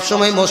সব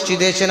সময়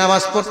মসজিদে এসে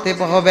নামাজ পড়তে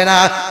হবে না।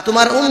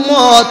 তোমার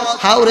উম্মত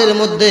হাওরের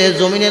মধ্যে,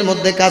 জমিনের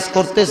মধ্যে কাজ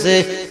করতেছে,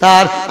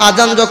 তার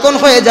আজান যখন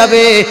হয়ে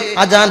যাবে,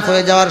 আজান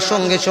হয়ে যাওয়ার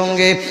সঙ্গে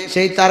সঙ্গে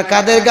সেই তার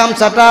কাঁধের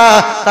গামছাটা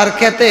তার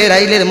খেতে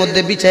রাইলের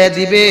মধ্যে বিছায়া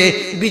দিবে,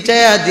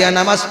 বিছায়া দিয়া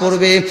নামাজ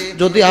পড়বে।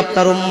 যদি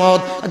আপনার উম্মত,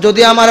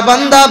 যদি আমার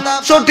বান্দা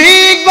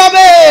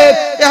সঠিকভাবে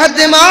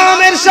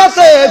ইহতিমামের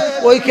সাথে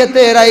ওই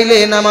খেতে রাইলে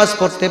নামাজ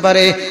পড়তে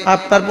পারে,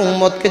 আপনার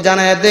উম্মতকে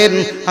জানায় দেন,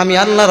 আমি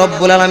আল্লাহ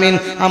রব্বুল আলামিন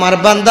আমার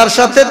বান্দার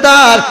সাথে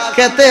তার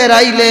খেতে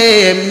রাইলে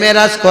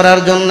মেরাজ করার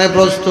জন্য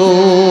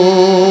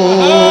প্রস্তুত।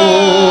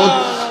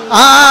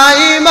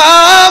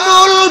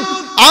 ইমামুল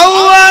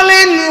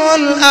আউয়ালিন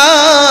ওয়াল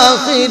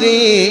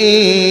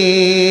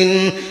আখিরিন,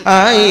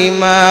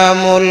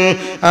 ইমামুল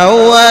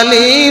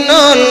আউয়ালিন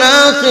ওয়াল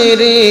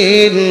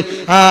আখিরিন,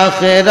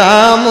 আখিরা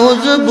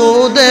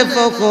মুজবুদ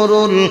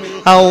ফখরুল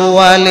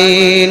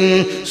আউয়ালিন,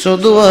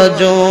 শুধু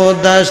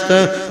ওজুদাস্ত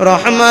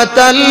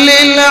রহমাতাল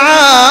লিল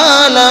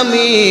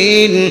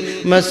আলামিন,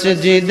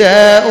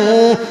 মসজিদাউ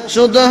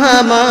শুধু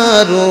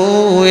হামারু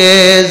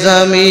এ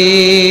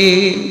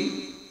জমিন,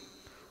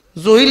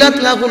 জুইলাত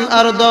লাহুল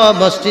আরদু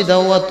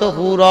মসজিদাও ওয়া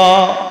তাহুরা।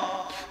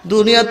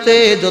 দুনিয়াতে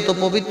যত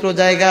পবিত্র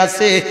জায়গা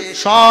আছে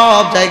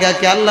সব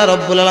জায়গাকে আল্লাহ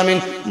রব্বুল আলামিন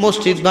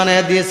মসজিদ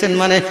বানায় দিয়েছেন,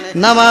 মানে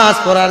নামাজ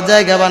পড়ার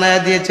জায়গা বানায়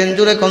দিয়েছেন।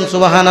 জোরে কোন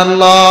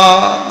সুবহানাল্লাহ।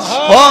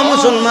 ও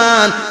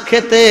মুসলমান,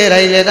 খেতে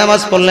রাইলে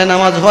নামাজ পড়লে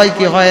নামাজ হয়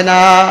কি হয় না?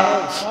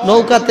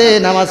 নৌকাতে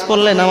নামাজ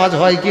পড়লে নামাজ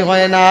হয় কি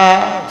হয় না?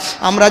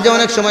 আমরা যে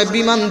অনেক সময়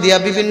বিমান দিয়া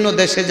বিভিন্ন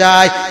দেশে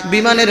যাই,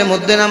 বিমানের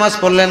মধ্যে নামাজ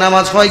পড়লে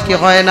নামাজ হয় কি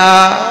হয় না?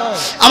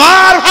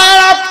 আমার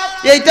ভাইরা,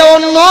 এইটা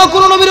অন্য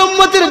কোন নবীর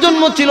উম্মতের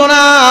জন্য ছিল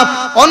না,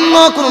 অন্য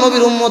কোন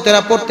নবীর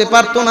উম্মতেরা পড়তে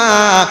পারতো না,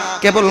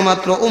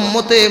 কেবলমাত্র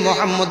উম্মতে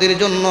মুহাম্মদের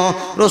জন্য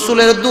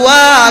রাসূলের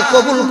দোয়া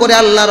কবুল করে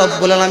আল্লাহ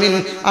রাব্বুল আলামিন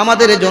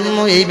আমাদের জন্য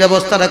এই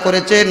ব্যবস্থাটা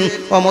করেছেন।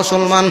 ও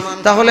মুসলমান,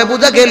 তাহলে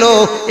বোঝা গেল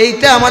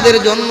এইটা আমাদের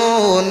জন্য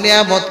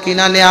নিয়ামত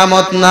কিনা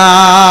নিয়ামত না?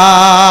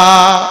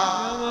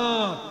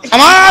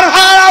 আমার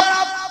ভাইরা,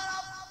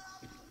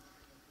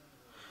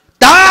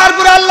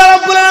 তারপর আল্লাহ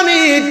রাব্বুল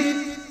আলামিন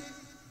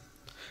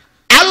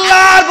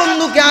আল্লাহর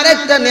বন্ধুকে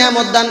আরেকটা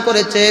নিয়ামত দান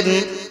করেছেন।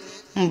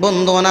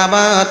 বন্ধুগণ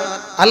আমার,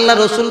 আল্লাহ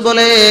রাসূল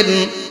বলেন,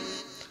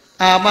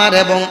 আমার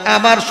এবং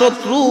আমার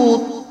শত্রুর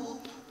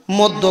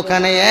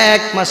মধ্যখানে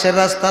 1 মাসের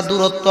রাস্তা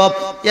দূরত্ব,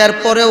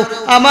 এরপরেও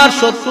আমার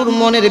শত্রুর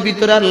মনের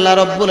ভিতরে আল্লাহ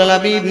রাব্বুল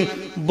আলামিন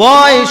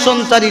ভয়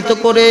সঞ্চারিত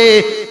করে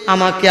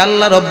আমাকে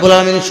আল্লাহ রাব্বুল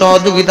আলামিন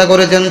সহযোগিতা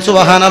করেছেন।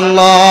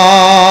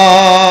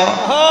 সুবহানাল্লাহ।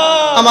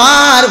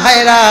 আমার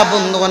ভাইরা,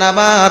 বন্ধুগণ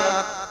আমার,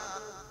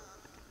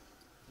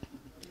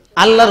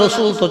 আল্লাহ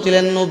রসুল তো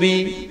ছিলেন নবী,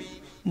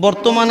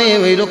 বর্তমানে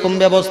ওই রকম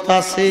ব্যবস্থা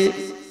আছে।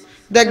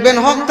 দেখবেন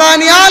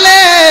হক্কানি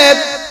আলেম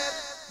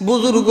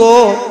বুজুর্গ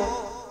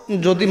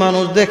যদি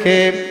মানুষ দেখে,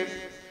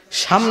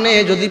 সামনে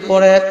যদি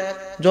পড়ে,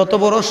 যত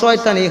বড়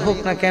শয়তানি হোক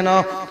না কেন,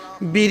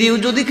 বিড়িও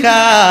যদি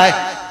খায়,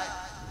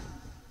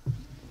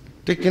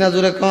 ঠিক কিনা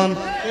জোরে কোন,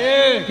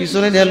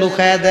 পিছনে দিয়ে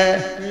লুকায়া দেয়,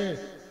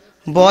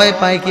 ভয়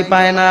পায় কি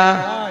পায় না?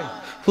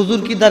 হুজুর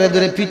কি দাঁড়ে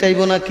ধরে পিটাইব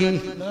নাকি?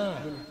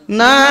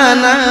 না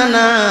না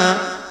না,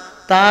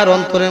 তার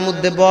অন্তরের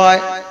মধ্যে ভয়।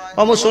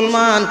 ও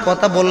মুসলমান,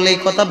 কথা বললেই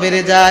কথা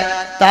বেড়ে যায়।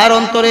 তার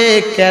অন্তরে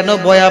কেন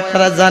ভয়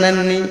আপনারা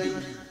জানেননি?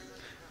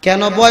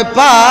 কেন ভয়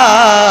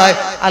পায়?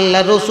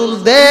 আল্লাহ রাসূল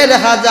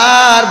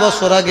 ১৫০০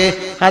 বছর আগে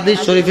হাদিস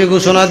শরীফে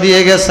ঘোষণা দিয়ে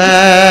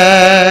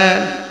গেছেন।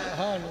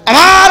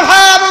 আমার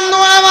ভাই বন্ধু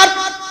আমার,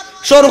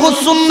 শরহুস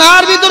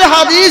সুন্নাহর ভিতরে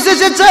হাদিস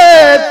এসেছে,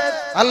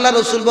 আল্লাহ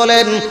রাসূল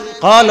বলেন,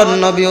 ক্বালান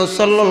নবী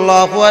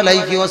সাল্লাল্লাহু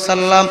আলাইহি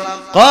ওয়াসাল্লাম,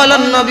 قال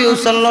النبي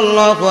صلى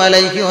الله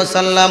عليه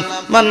وسلم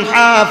من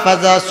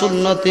حافظ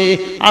سنتي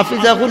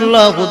حفظه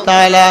الله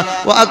تعالى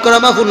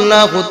واكرمه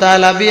الله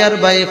تعالى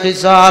بأربع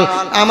خصال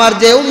আমার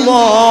যে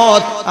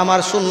উম্মত আমার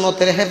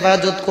সুন্নতের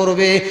হেফাজত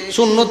করবে,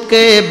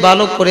 সুন্নতকে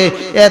ভালো করে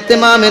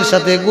ইহতিমামের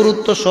সাথে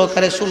গুরুত্ব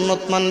সহকারে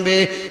সুন্নত মানবে,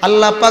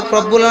 আল্লাহ পাক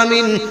রব্বুল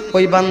আলামিন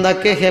ওই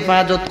বান্দাকে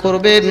হেফাজত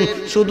করবেন।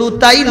 শুধু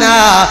তাই না,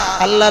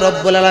 আল্লাহ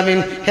রব্বুল আলামিন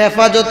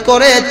হেফাজত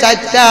করে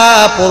 4টা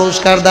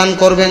পুরস্কার দান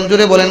করবেন।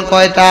 জুড়ে বলেন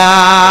কয়টা?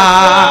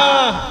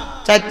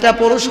 4টা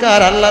পুরস্কার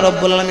আল্লাহ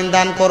রব্বুল আলামিন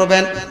দান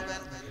করবেন।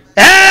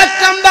 1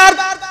 নাম্বার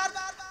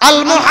আল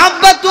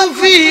মুহাব্বাতু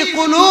ফি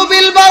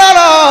কুলুবিল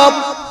বারার,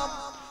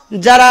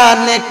 যারা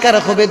নেককার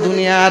হবে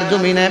দুনিয়ার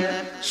জমিনে,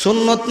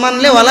 সুন্নত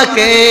মানলে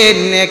ওয়ালাকে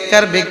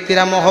নেককার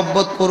ব্যক্তিরা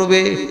মহব্বত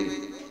করবে।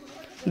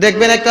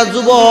 দেখবেন একটা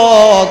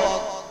যুবক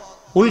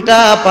উল্টা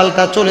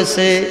পাল্টা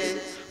চলেছে,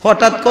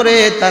 হঠাৎ করে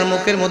তার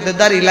মুখের মধ্যে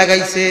দাড়ি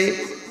লাগাইছে,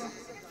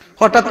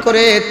 হঠাৎ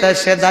করে তার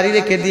সে দাড়ি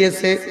রেখে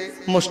দিয়েছে,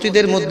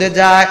 মসজিদের মধ্যে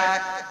যায়।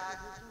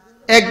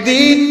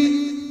 একদিন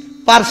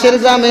পার্শ্বের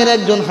গ্রামের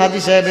একজন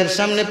হাজী সাহেবের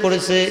সামনে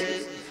পড়েছে।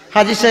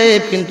 হাজী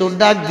সাহেব কিন্তু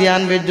ডাক দিয়ে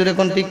আনবে, জোরে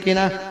কোন ঠিক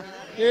কিনা,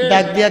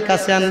 ডাক দিয়া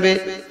কাছে আনবে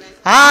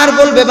আর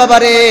বলবে,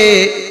 বাবারে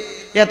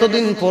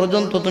এতদিন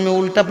পর্যন্ত তুমি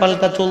উল্টা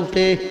পাল্টা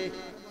চলতে,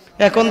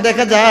 এখন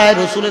দেখা যায়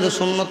রসুলের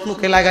সুন্নত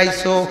মুখে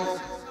লাগাইছো,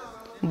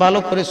 ভালো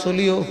করে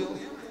চলিও,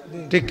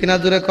 ঠিক কিনা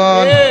জোরে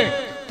কোন।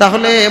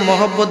 তাহলে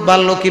মহব্বত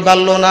বাড়লো কি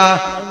বাড়লো না?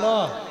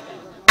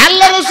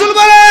 আল্লাহ রসুল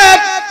বলেন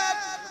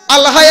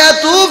আল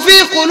হায়াতু ফি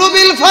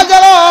কুলুবিল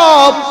ফাজর,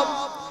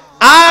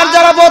 আর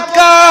যারা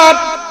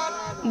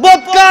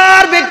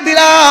বদকার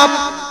ব্যক্তিরা,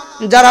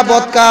 যারা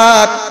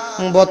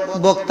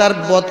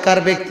বদকার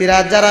ব্যক্তিরা,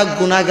 যারা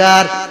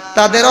গুনাহগার,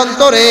 তাদের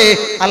অন্তরে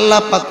আল্লাহ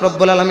পাক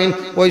রব্বুল আলামিন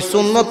ওই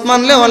সুন্নত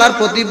মানলে ওনার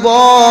প্রতি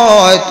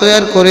ভয়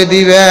তৈরি করে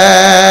দিবে।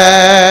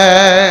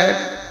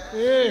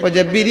 ওই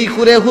যে বিড়ি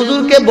খুরে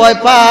হুজুরকে ভয়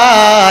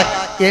পায়,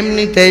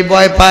 এমনিতেই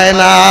ভয় পায়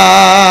না,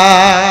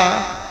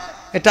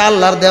 এটা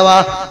আল্লাহর দেওয়া।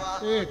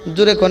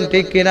 জুরে কোন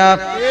ঠিক কিনা?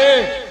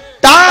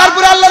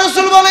 তারপরে আল্লাহ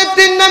রাসূল বলেন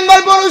 3 নাম্বার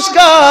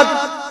পুরস্কার,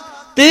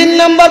 3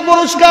 নাম্বার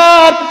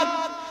পুরস্কার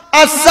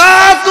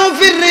আস-সাআতু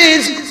ফির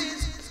রিজক,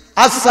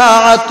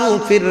 আস-সাআতু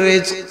ফির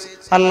রিজক,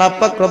 আল্লাহ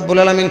পাক রব্বুল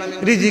আলামিন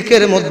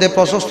রিজিকের মধ্যে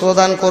প্রশস্ত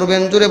দান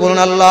করবেন। জুরে বলুন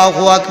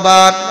আল্লাহু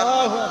আকবার।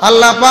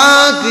 আল্লাহ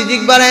পাক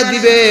রিজিক বাড়ায়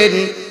দিবেন।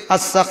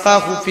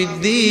 আস-সাকাহু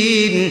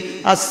ফিদ্দিন,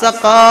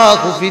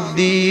 আস-সাকাহু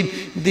ফিদ্দিন,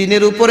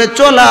 দিনের উপরে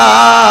চলা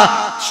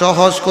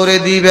সহজ করে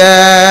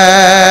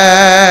দিবেন।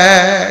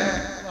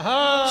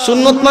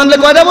 সুন্নত মানলে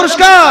কয়টা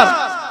পুরস্কার?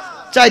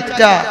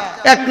 4টা।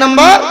 1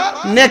 নাম্বার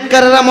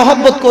নেককারেরা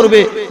মহব্বত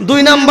করবে, 2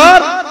 নাম্বার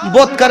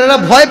বদকারেরা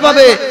ভয়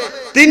পাবে,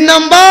 3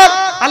 নাম্বার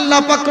আল্লাহ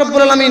পাক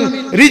রব্বুল আলামিন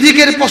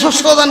রিজিকের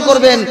প্রশস্ত দান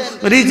করবেন,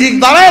 রিজিক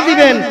বাড়ায়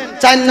দিবেন,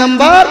 4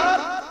 নাম্বার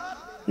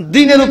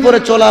দিনের উপরে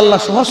চলা আল্লাহ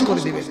সহজ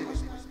করে দিবেন।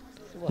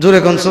 জোরে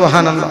কোন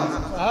সুবহানাল্লাহ।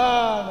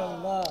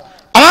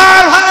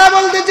 আর ভাই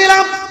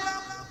বলতেছিলাম,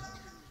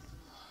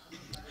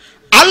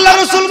 আল্লাহ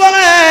রাসূল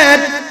বলেন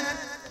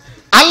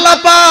আল্লাহ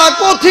পাক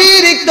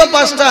অতিরিক্ত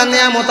 5টা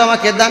নিয়ামত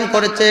আমাকে দান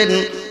করেছেন।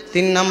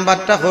 3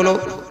 নাম্বারটা হলো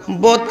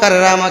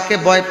বদকারেরা আমাকে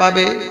ভয়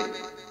পাবে।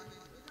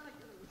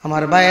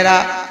 আমার ভাইয়েরা,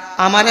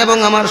 আমার এবং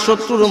আমার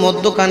শত্রুর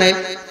মধ্যখানে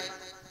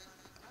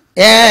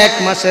 1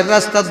 মাসের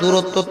রাস্তা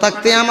দূরত্ব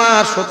থাকতে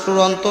আমার শত্রুর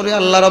অন্তরে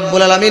আল্লাহ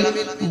রাব্বুল আলামিন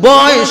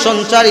ভয়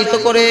সঞ্চারিত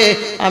করে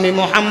আমি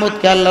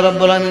মুহাম্মদকে আল্লাহ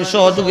রাব্বুল আলামিন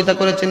সহযোগিতা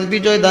করেছেন,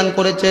 বিজয় দান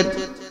করেছেন।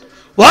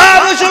 ওয়া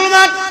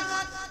মুসলমান,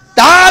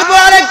 তারপর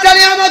আরেকটা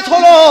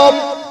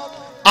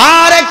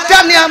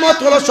নিয়ামত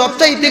হলো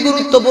সবচেয়ে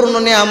গুরুত্বপূর্ণ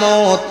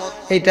নিয়ামত,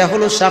 এটা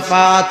হলো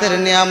শাফাআতের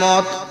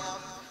নিয়ামত।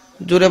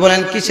 জোরে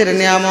বলেন কিসের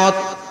নিয়ামত?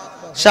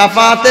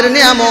 শাফাআতের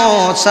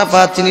নিয়ামত।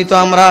 শাফাআত চিনি তো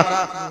আমরা।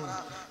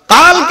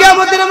 কাল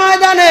কিয়ামতের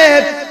ময়দানে,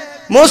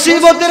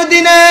 মুসিবতের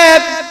দিনে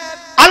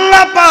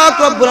আল্লাহ পাক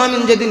রব্বুল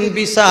আলামিন যেদিন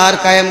বিচার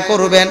কায়েম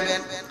করবেন,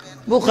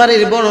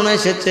 বুখারীর বর্ণনা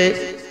এসেছে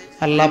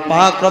আল্লাহ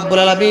পাক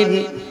রব্বুল আলামিন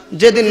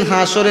যেদিন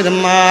হাসরের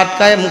মাঠ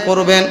কায়েম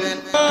করবেন,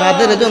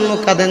 কাদের জন্য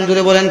কাঁদেন?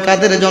 জুড়ে বলেন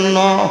কাদের জন্য?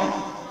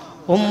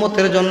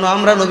 উম্মতের জন্য।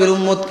 আমরা নবীর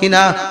উম্মত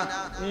কিনা?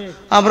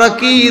 আমরা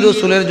কি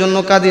রসুলের জন্য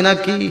কাঁদি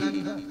নাকি?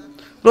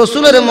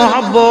 রসুলের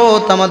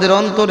মহব্বত আমাদের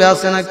অন্তরে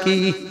আছে নাকি?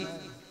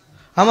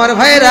 আমার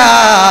ভাইরা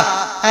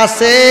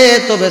আছে,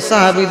 তবে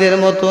সাহাবীদের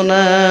মতো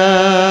না।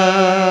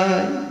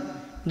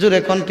 জুড়ে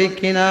কোন ঠিক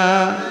কিনা?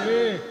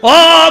 ও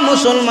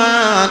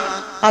মুসলমান,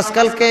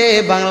 আজকালকে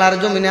বাংলার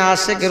জমিনে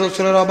আশেক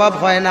রসুলের অভাব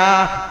হয় না।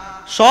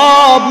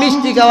 সব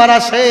মিষ্টি খাওয়ার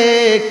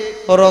আশেক,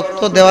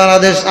 রক্ত দেওয়ার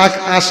আদেশ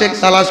আশেক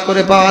তালাশ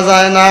করে পাওয়া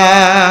যায় না।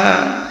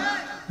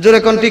 জোরে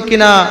কোন ঠিক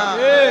কিনা?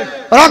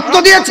 রক্ত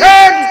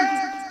দিয়েছেন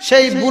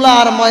সেই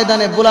বুলার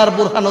ময়দানে, বুলার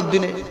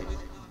বুরহানুদ্দিনে।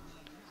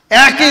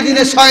 একই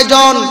দিনে 6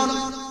 জন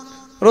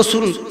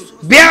রসুল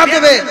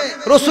বেয়াদবে,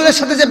 রসুলের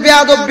সাথে যে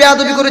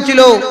বেয়াদবি করেছিল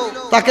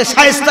তাকে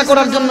শায়েস্তা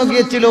করার জন্য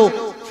গিয়েছিল,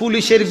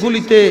 পুলিশের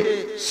গুলিতে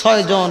 6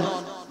 জন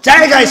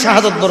জায়গায়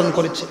শাহাদত বরণ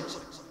করেছে।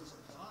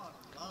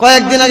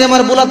 কয়েকদিন আগে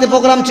আমার বুলাতে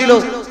প্রোগ্রাম ছিল,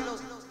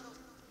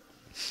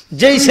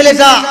 যেই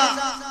ছেলেটা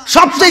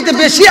সবচাইতে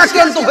বেশি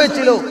আক্রান্ত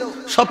হয়েছিল,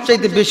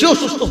 সবচাইতে বেশি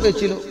অসুস্থ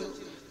হয়েছিল।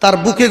 তার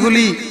বুকে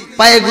গুলি,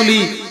 পায়ে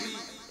গুলি,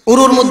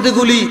 উরুর মধ্যে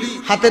গুলি,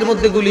 হাতের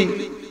মধ্যে গুলি।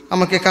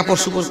 আমাকে কাপড়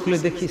চোপড় খুলে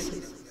দেখিয়েছে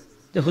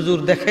যে হুজুর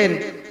দেখেন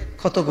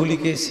কত গুলি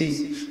খেয়েছি।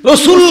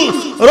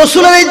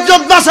 রসুলের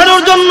ইজ্জত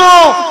বাঁচানোর জন্য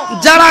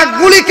যারা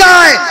গুলি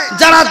খায়,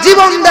 যারা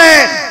জীবন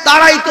দেয়,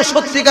 তারাই তো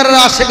সত্যিকারের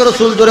আশিক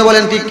রসুল। জোরে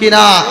বলেন ঠিক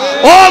কিনা?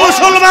 ও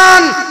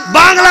মুসলমান,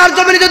 বাংলার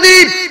জমিনে যদি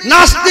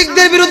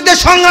নাস্তিকদের বিরুদ্ধে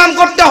সংগ্রাম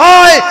করতে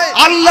হয়,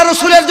 আল্লাহ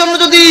রসুলের জন্য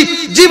যদি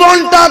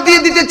জীবনটা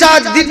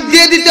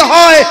দিয়ে দিতে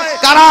হয়,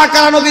 কারা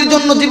কারা নবীর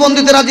জন্য জীবন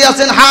দিতে রাজি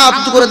আছেন? হাত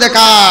উঁচু করে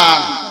দেখান।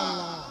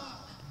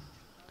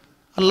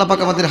 আল্লাহ পাক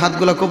আমাদের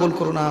হাতগুলো কবুল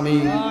করুন,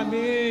 আমিন।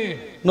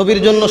 নবীর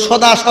জন্য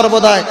সদা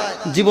সর্বদা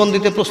জীবন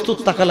দিতে প্রস্তুত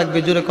থাকা লাগবে।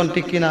 জোরে কোন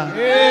ঠিক কিনা?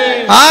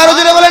 আর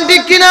জোরে বলেন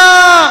ঠিক কিনা?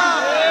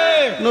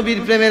 নবীর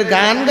প্রেমের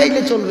গান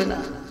গাইলে চলবে না,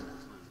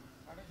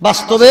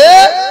 বাস্তবে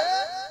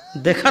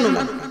দেখানো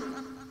লাগবে।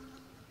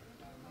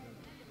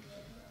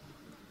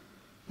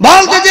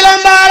 বলতেছিলাম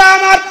বাবা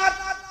আমার,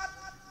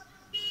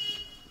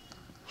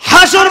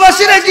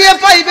 হাসরবাসীরা গিয়ে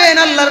পাইবেন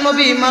আল্লাহর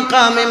নবী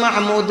মাকামে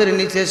মাহমুদের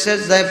নিচে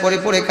সেজদায় পড়ে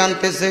পড়ে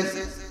কাঁদতেছে।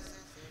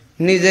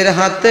 নিজের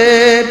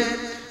হাতের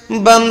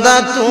বান্দা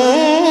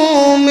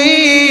তুমি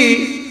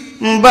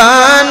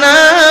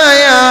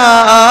বানায়া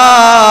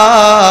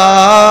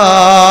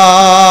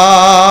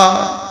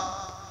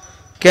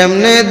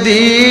কেমনে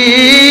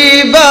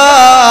দিবা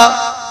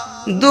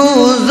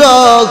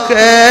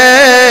দুজখেতে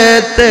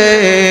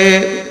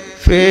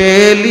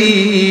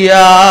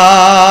ফেলিয়া,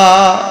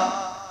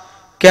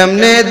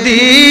 কেমনে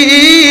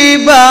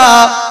দিবা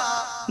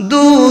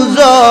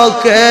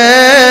দুজখেতে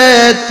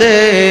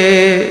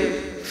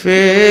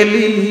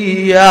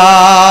ফেলিয়া।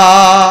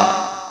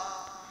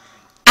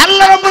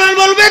 আল্লাহ রাব্বুল আলামিন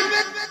বলবেন,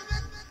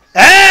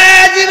 এ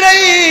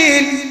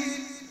জিবরাইল,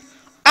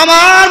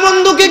 আমার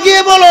বন্ধুকে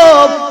গিয়ে বলো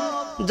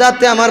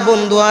যাতে আমার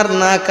বন্ধু আর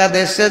না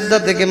কাঁদে, সেজদা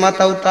থেকে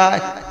মাথা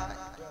উঠায়।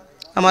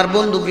 আমার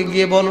বন্ধুকে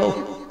গিয়ে বলো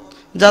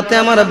যাতে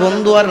আমার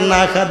বন্ধু আর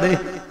না কাঁদে।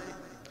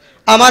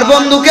 আমার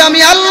বন্ধুকে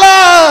আমি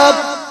আল্লাহ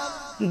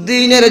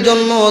দ্বীনের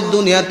জন্য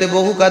দুনিয়াতে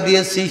বহু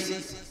কাঁদিয়েছি।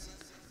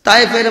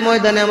 তায়েফের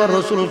ময়দানে আমার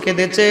রাসূল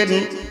কেঁদেছেন,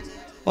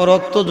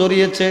 রক্ত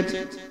জড়িয়েছেন।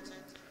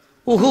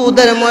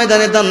 উহুদের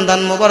ময়দানে দান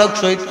দান মোবারক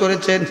শহীদ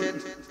করেছেন।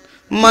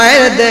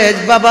 মায়ের দেশ,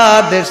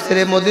 বাবার দেশ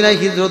ছেড়ে মদিনায়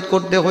হিজরত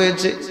করতে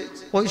হয়েছে।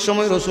 ওই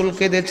সময় রাসূল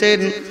কেঁদেছেন।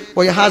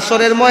 ওই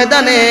হাসরের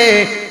ময়দানে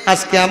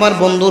আজকে আমার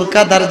বন্ধুর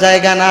কাদার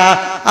জায়গা না,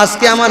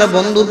 আজকে আমার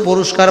বন্ধুর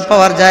পুরস্কার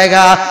পাওয়ার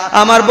জায়গা।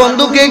 আমার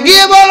বন্ধুকে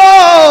গিয়ে বলো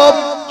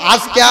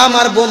আজকে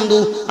আমার বন্ধু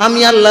আমি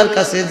আল্লাহর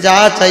কাছে যা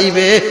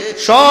চাইবে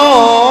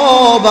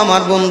সব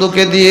আমার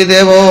বন্ধুকে দিয়ে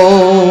দেব।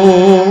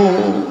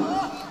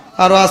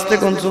 আরো আস্তে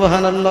কোন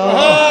সুবহানাল্লাহ।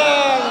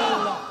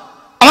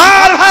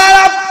 আমার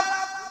ভাইরা,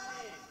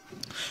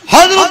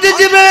 হযরত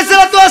জিবরাইল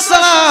আলাইহিস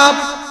সালাম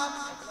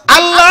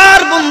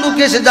আল্লাহর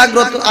বন্ধুকে এসে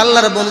জাগ্রত,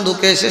 আল্লাহর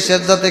বন্ধুকে এসে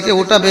সেজদা থেকে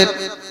উঠাবেন,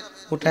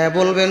 উঠায়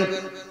বলবেন,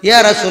 ইয়া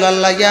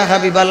রাসূলুল্লাহ, ইয়া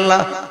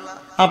হাবিবাল্লাহ,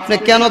 আপনি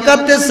কেন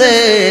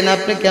কাঁদতেছেন?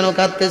 আপনি কেন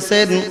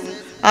কাঁদতেছেন?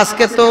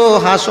 আজকে তো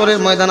হাসরের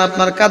ময়দান,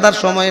 আপনার কাঁদার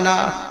সময় না,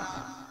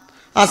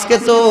 আজকে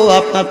তো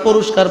আপনার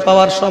পুরস্কার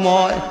পাওয়ার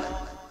সময়।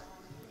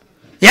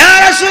 ইয়া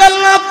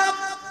রাসূলুল্লাহ,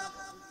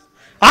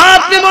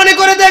 আপনি মনে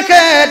করে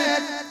দেখেন,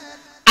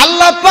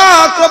 আল্লাহ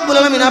পাক রব্বুল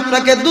আলামিন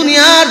আপনাকে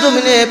দুনিয়ার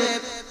জমিনে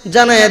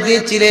জানায়া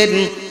দিয়েছিলেন,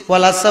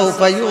 ওয়ালা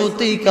সাউফা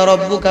ইউতিকা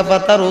রাব্বুকা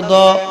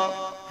ফাতারদা,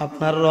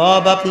 আপনার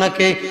রব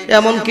আপনাকে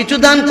এমন কিছু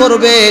দান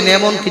করবেন,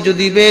 এমন কিছু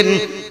দিবেন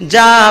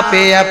যা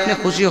পেয়ে আপনি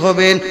খুশি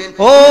হবেন।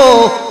 ও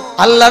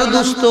আল্লাহর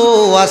দোস্ত,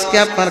 আজকে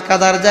আপনার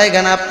কাদার জায়গা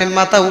না, আপনি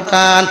মাথা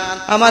উঠান।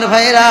 আমার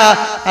ভাইরা,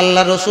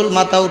 আল্লাহ রসুল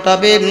মাথা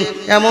উঠাবেন।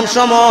 এমন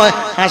সময়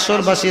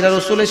হাসরবাসীরা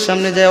রসুলের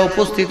সামনে যায়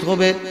উপস্থিত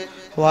হবে।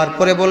 হওয়ার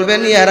পরে বলবেন,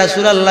 ইয়া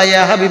রাসূলুল্লাহ,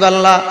 ইয়া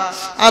হাবিবাল্লাহ,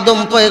 আদম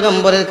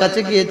পয়গম্বরের কাছে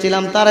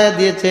গিয়েছিলাম, তারায়া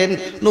দিয়েছেন।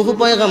 নূহ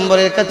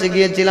পয়গম্বরের কাছে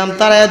গিয়েছিলাম,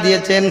 তারায়া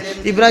দিয়েছেন।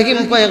 ইব্রাহিম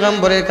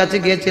পয়গম্বরের কাছে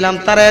গিয়েছিলাম,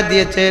 তারায়া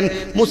দিয়েছেন।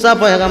 মুসা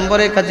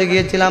পয়গম্বরের কাছে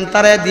গিয়েছিলাম,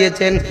 তারায়া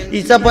দিয়েছেন।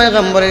 ঈসা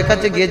পয়গম্বরের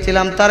কাছে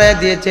গিয়েছিলাম, তারায়া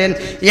দিয়েছেন।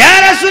 ইয়া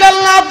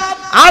রাসূলুল্লাহ,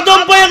 আদম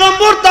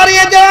পয়গম্বর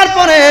তাড়িয়ে দেওয়ার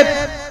পরে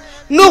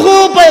নূহ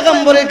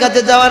পয়গম্বরের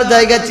কাছে যাওয়ার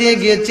জায়গা চেয়ে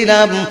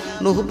গিয়েছিলাম,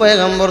 নূহ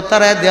পয়গম্বর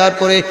তাড়ায় দেওয়ার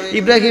পরে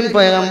ইব্রাহিম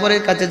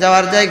পয়গম্বরের কাছে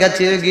যাওয়ার জায়গা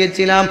চেয়ে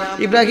গিয়েছিলাম,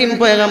 ইব্রাহিম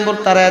পয়গম্বর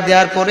তাড়ায়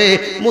দেওয়ার পরে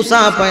মুসা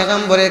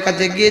পয়গম্বরের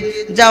কাছে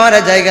যাওয়ার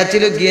জায়গা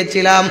ছিল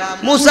গিয়েছিলাম,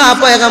 মুসা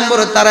পয়গম্বর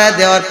তাড়ায়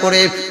দেওয়ার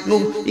পরে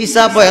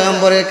ঈসা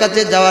পয়গম্বরের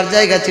কাছে যাওয়ার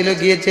জায়গা ছিল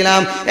গিয়েছিলাম।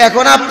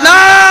 এখন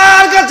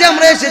আপনার কাছে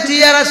আমরা এসেছি,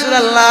 ইয়া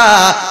রাসূলুল্লাহ,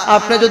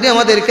 আপনি যদি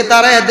আমাদেরকে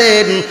তাড়ায়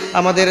দেন,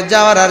 আমাদের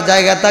যাওয়ার আর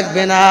জায়গা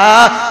থাকবে না,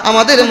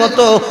 আমাদের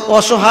মতো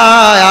অসহায়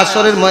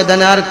আসরের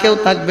ময়দানে আর কেউ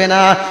থাকবে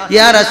না।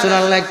 ইয়া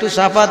রাসূলুল্লাহ, একটু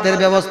শাফাতের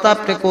ব্যবস্থা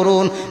আপনি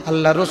করুন।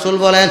 আল্লাহ রাসূল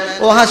বলেন,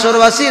 ও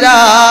হাসরবাসীরা,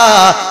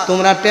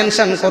 তোমরা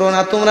টেনশন করো না,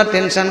 তোমরা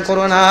টেনশন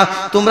করো না,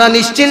 তোমরা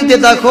নিশ্চিন্তে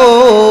থাকো।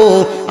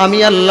 আমি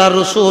আল্লাহ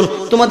রাসূল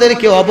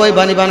তোমাদেরকে অভয়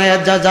বাণী বানায়া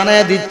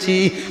জানায়া দিচ্ছি, দিচ্ছি,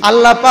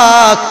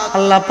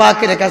 আল্লাহ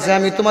পাকের কাছে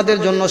আমি তোমাদের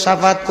জন্য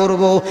শাফাত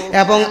করব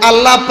এবং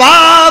আল্লাহ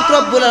পাক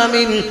রব্বুল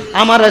আলামিন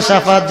আমার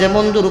শাফাত যে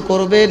মঞ্জুর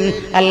করবেন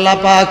আল্লাহ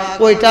পাক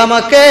ওইটা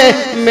আমাকে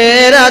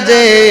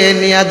মেরাজে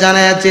নিয়ে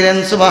জানাইছিলেন।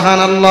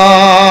 সুবহানাল্লাহ।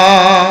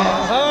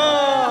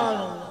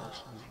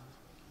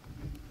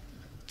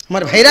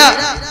 আমার ভাইরা,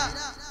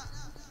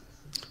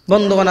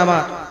 বন্ধুগণ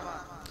আমার,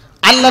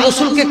 আল্লাহ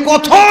রসুলকে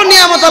কত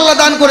নিয়ামত আল্লাহ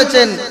দান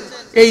করেছেন।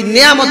 এই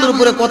নিয়ামতের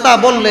উপরে কথা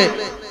বললে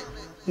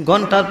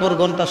ঘন্টার পর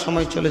ঘন্টা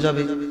সময় চলে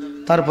যাবে,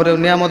 তারপরেও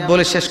নিয়ামত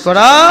বলে শেষ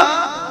করা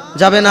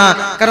যাবে না।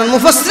 কারণ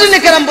মুফাসসিরিনে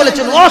কেরাম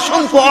বলেছেন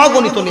অসংখ্য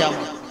অগণিত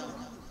নিয়ামত।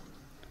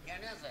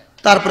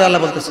 তারপরে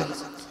আল্লাহ বলতেছেন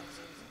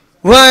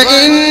ওয়া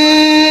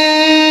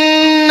ইন্নাকা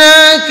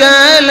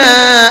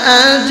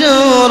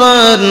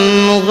লাআজরান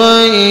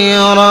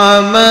গায়রা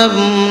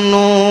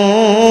মামনুন।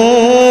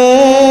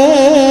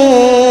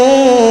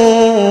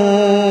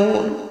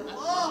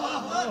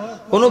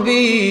 ও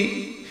নবী,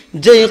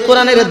 যে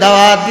কোরআনের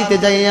দাওয়াত দিতে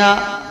যাইয়া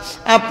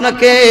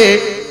আপনাকে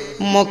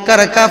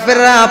মক্কার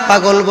কাফেররা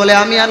পাগল বলে,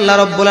 আমি আল্লাহ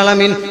রব্বুল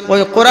আলামিন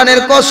ওই কোরআনের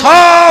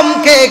কসম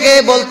খেয়ে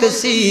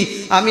বলতেছি,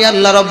 আমি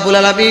আল্লাহ রব্বুল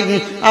আলামিন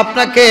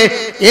আপনাকে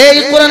এই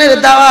কোরআনের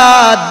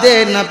দাওয়াত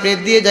দেন, আপনি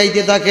দিয়ে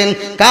যাইতে থাকেন,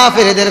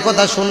 কাফেরদের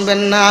কথা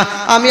শুনবেন না।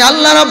 আমি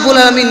আল্লাহ রব্বুল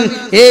আলামিন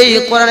এই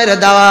কোরআনের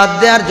দাওয়াত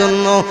দেওয়ার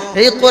জন্য,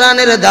 এই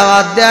কোরআনের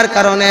দাওয়াত দেওয়ার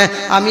কারণে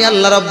আমি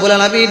আল্লাহ রব্বুল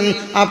আলামিন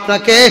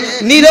আপনাকে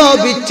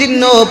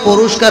নিরবিচ্ছিন্ন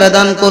পুরস্কার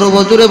দান করব।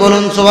 জুড়ে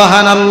বলুন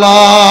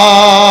সুবহানাল্লাহ।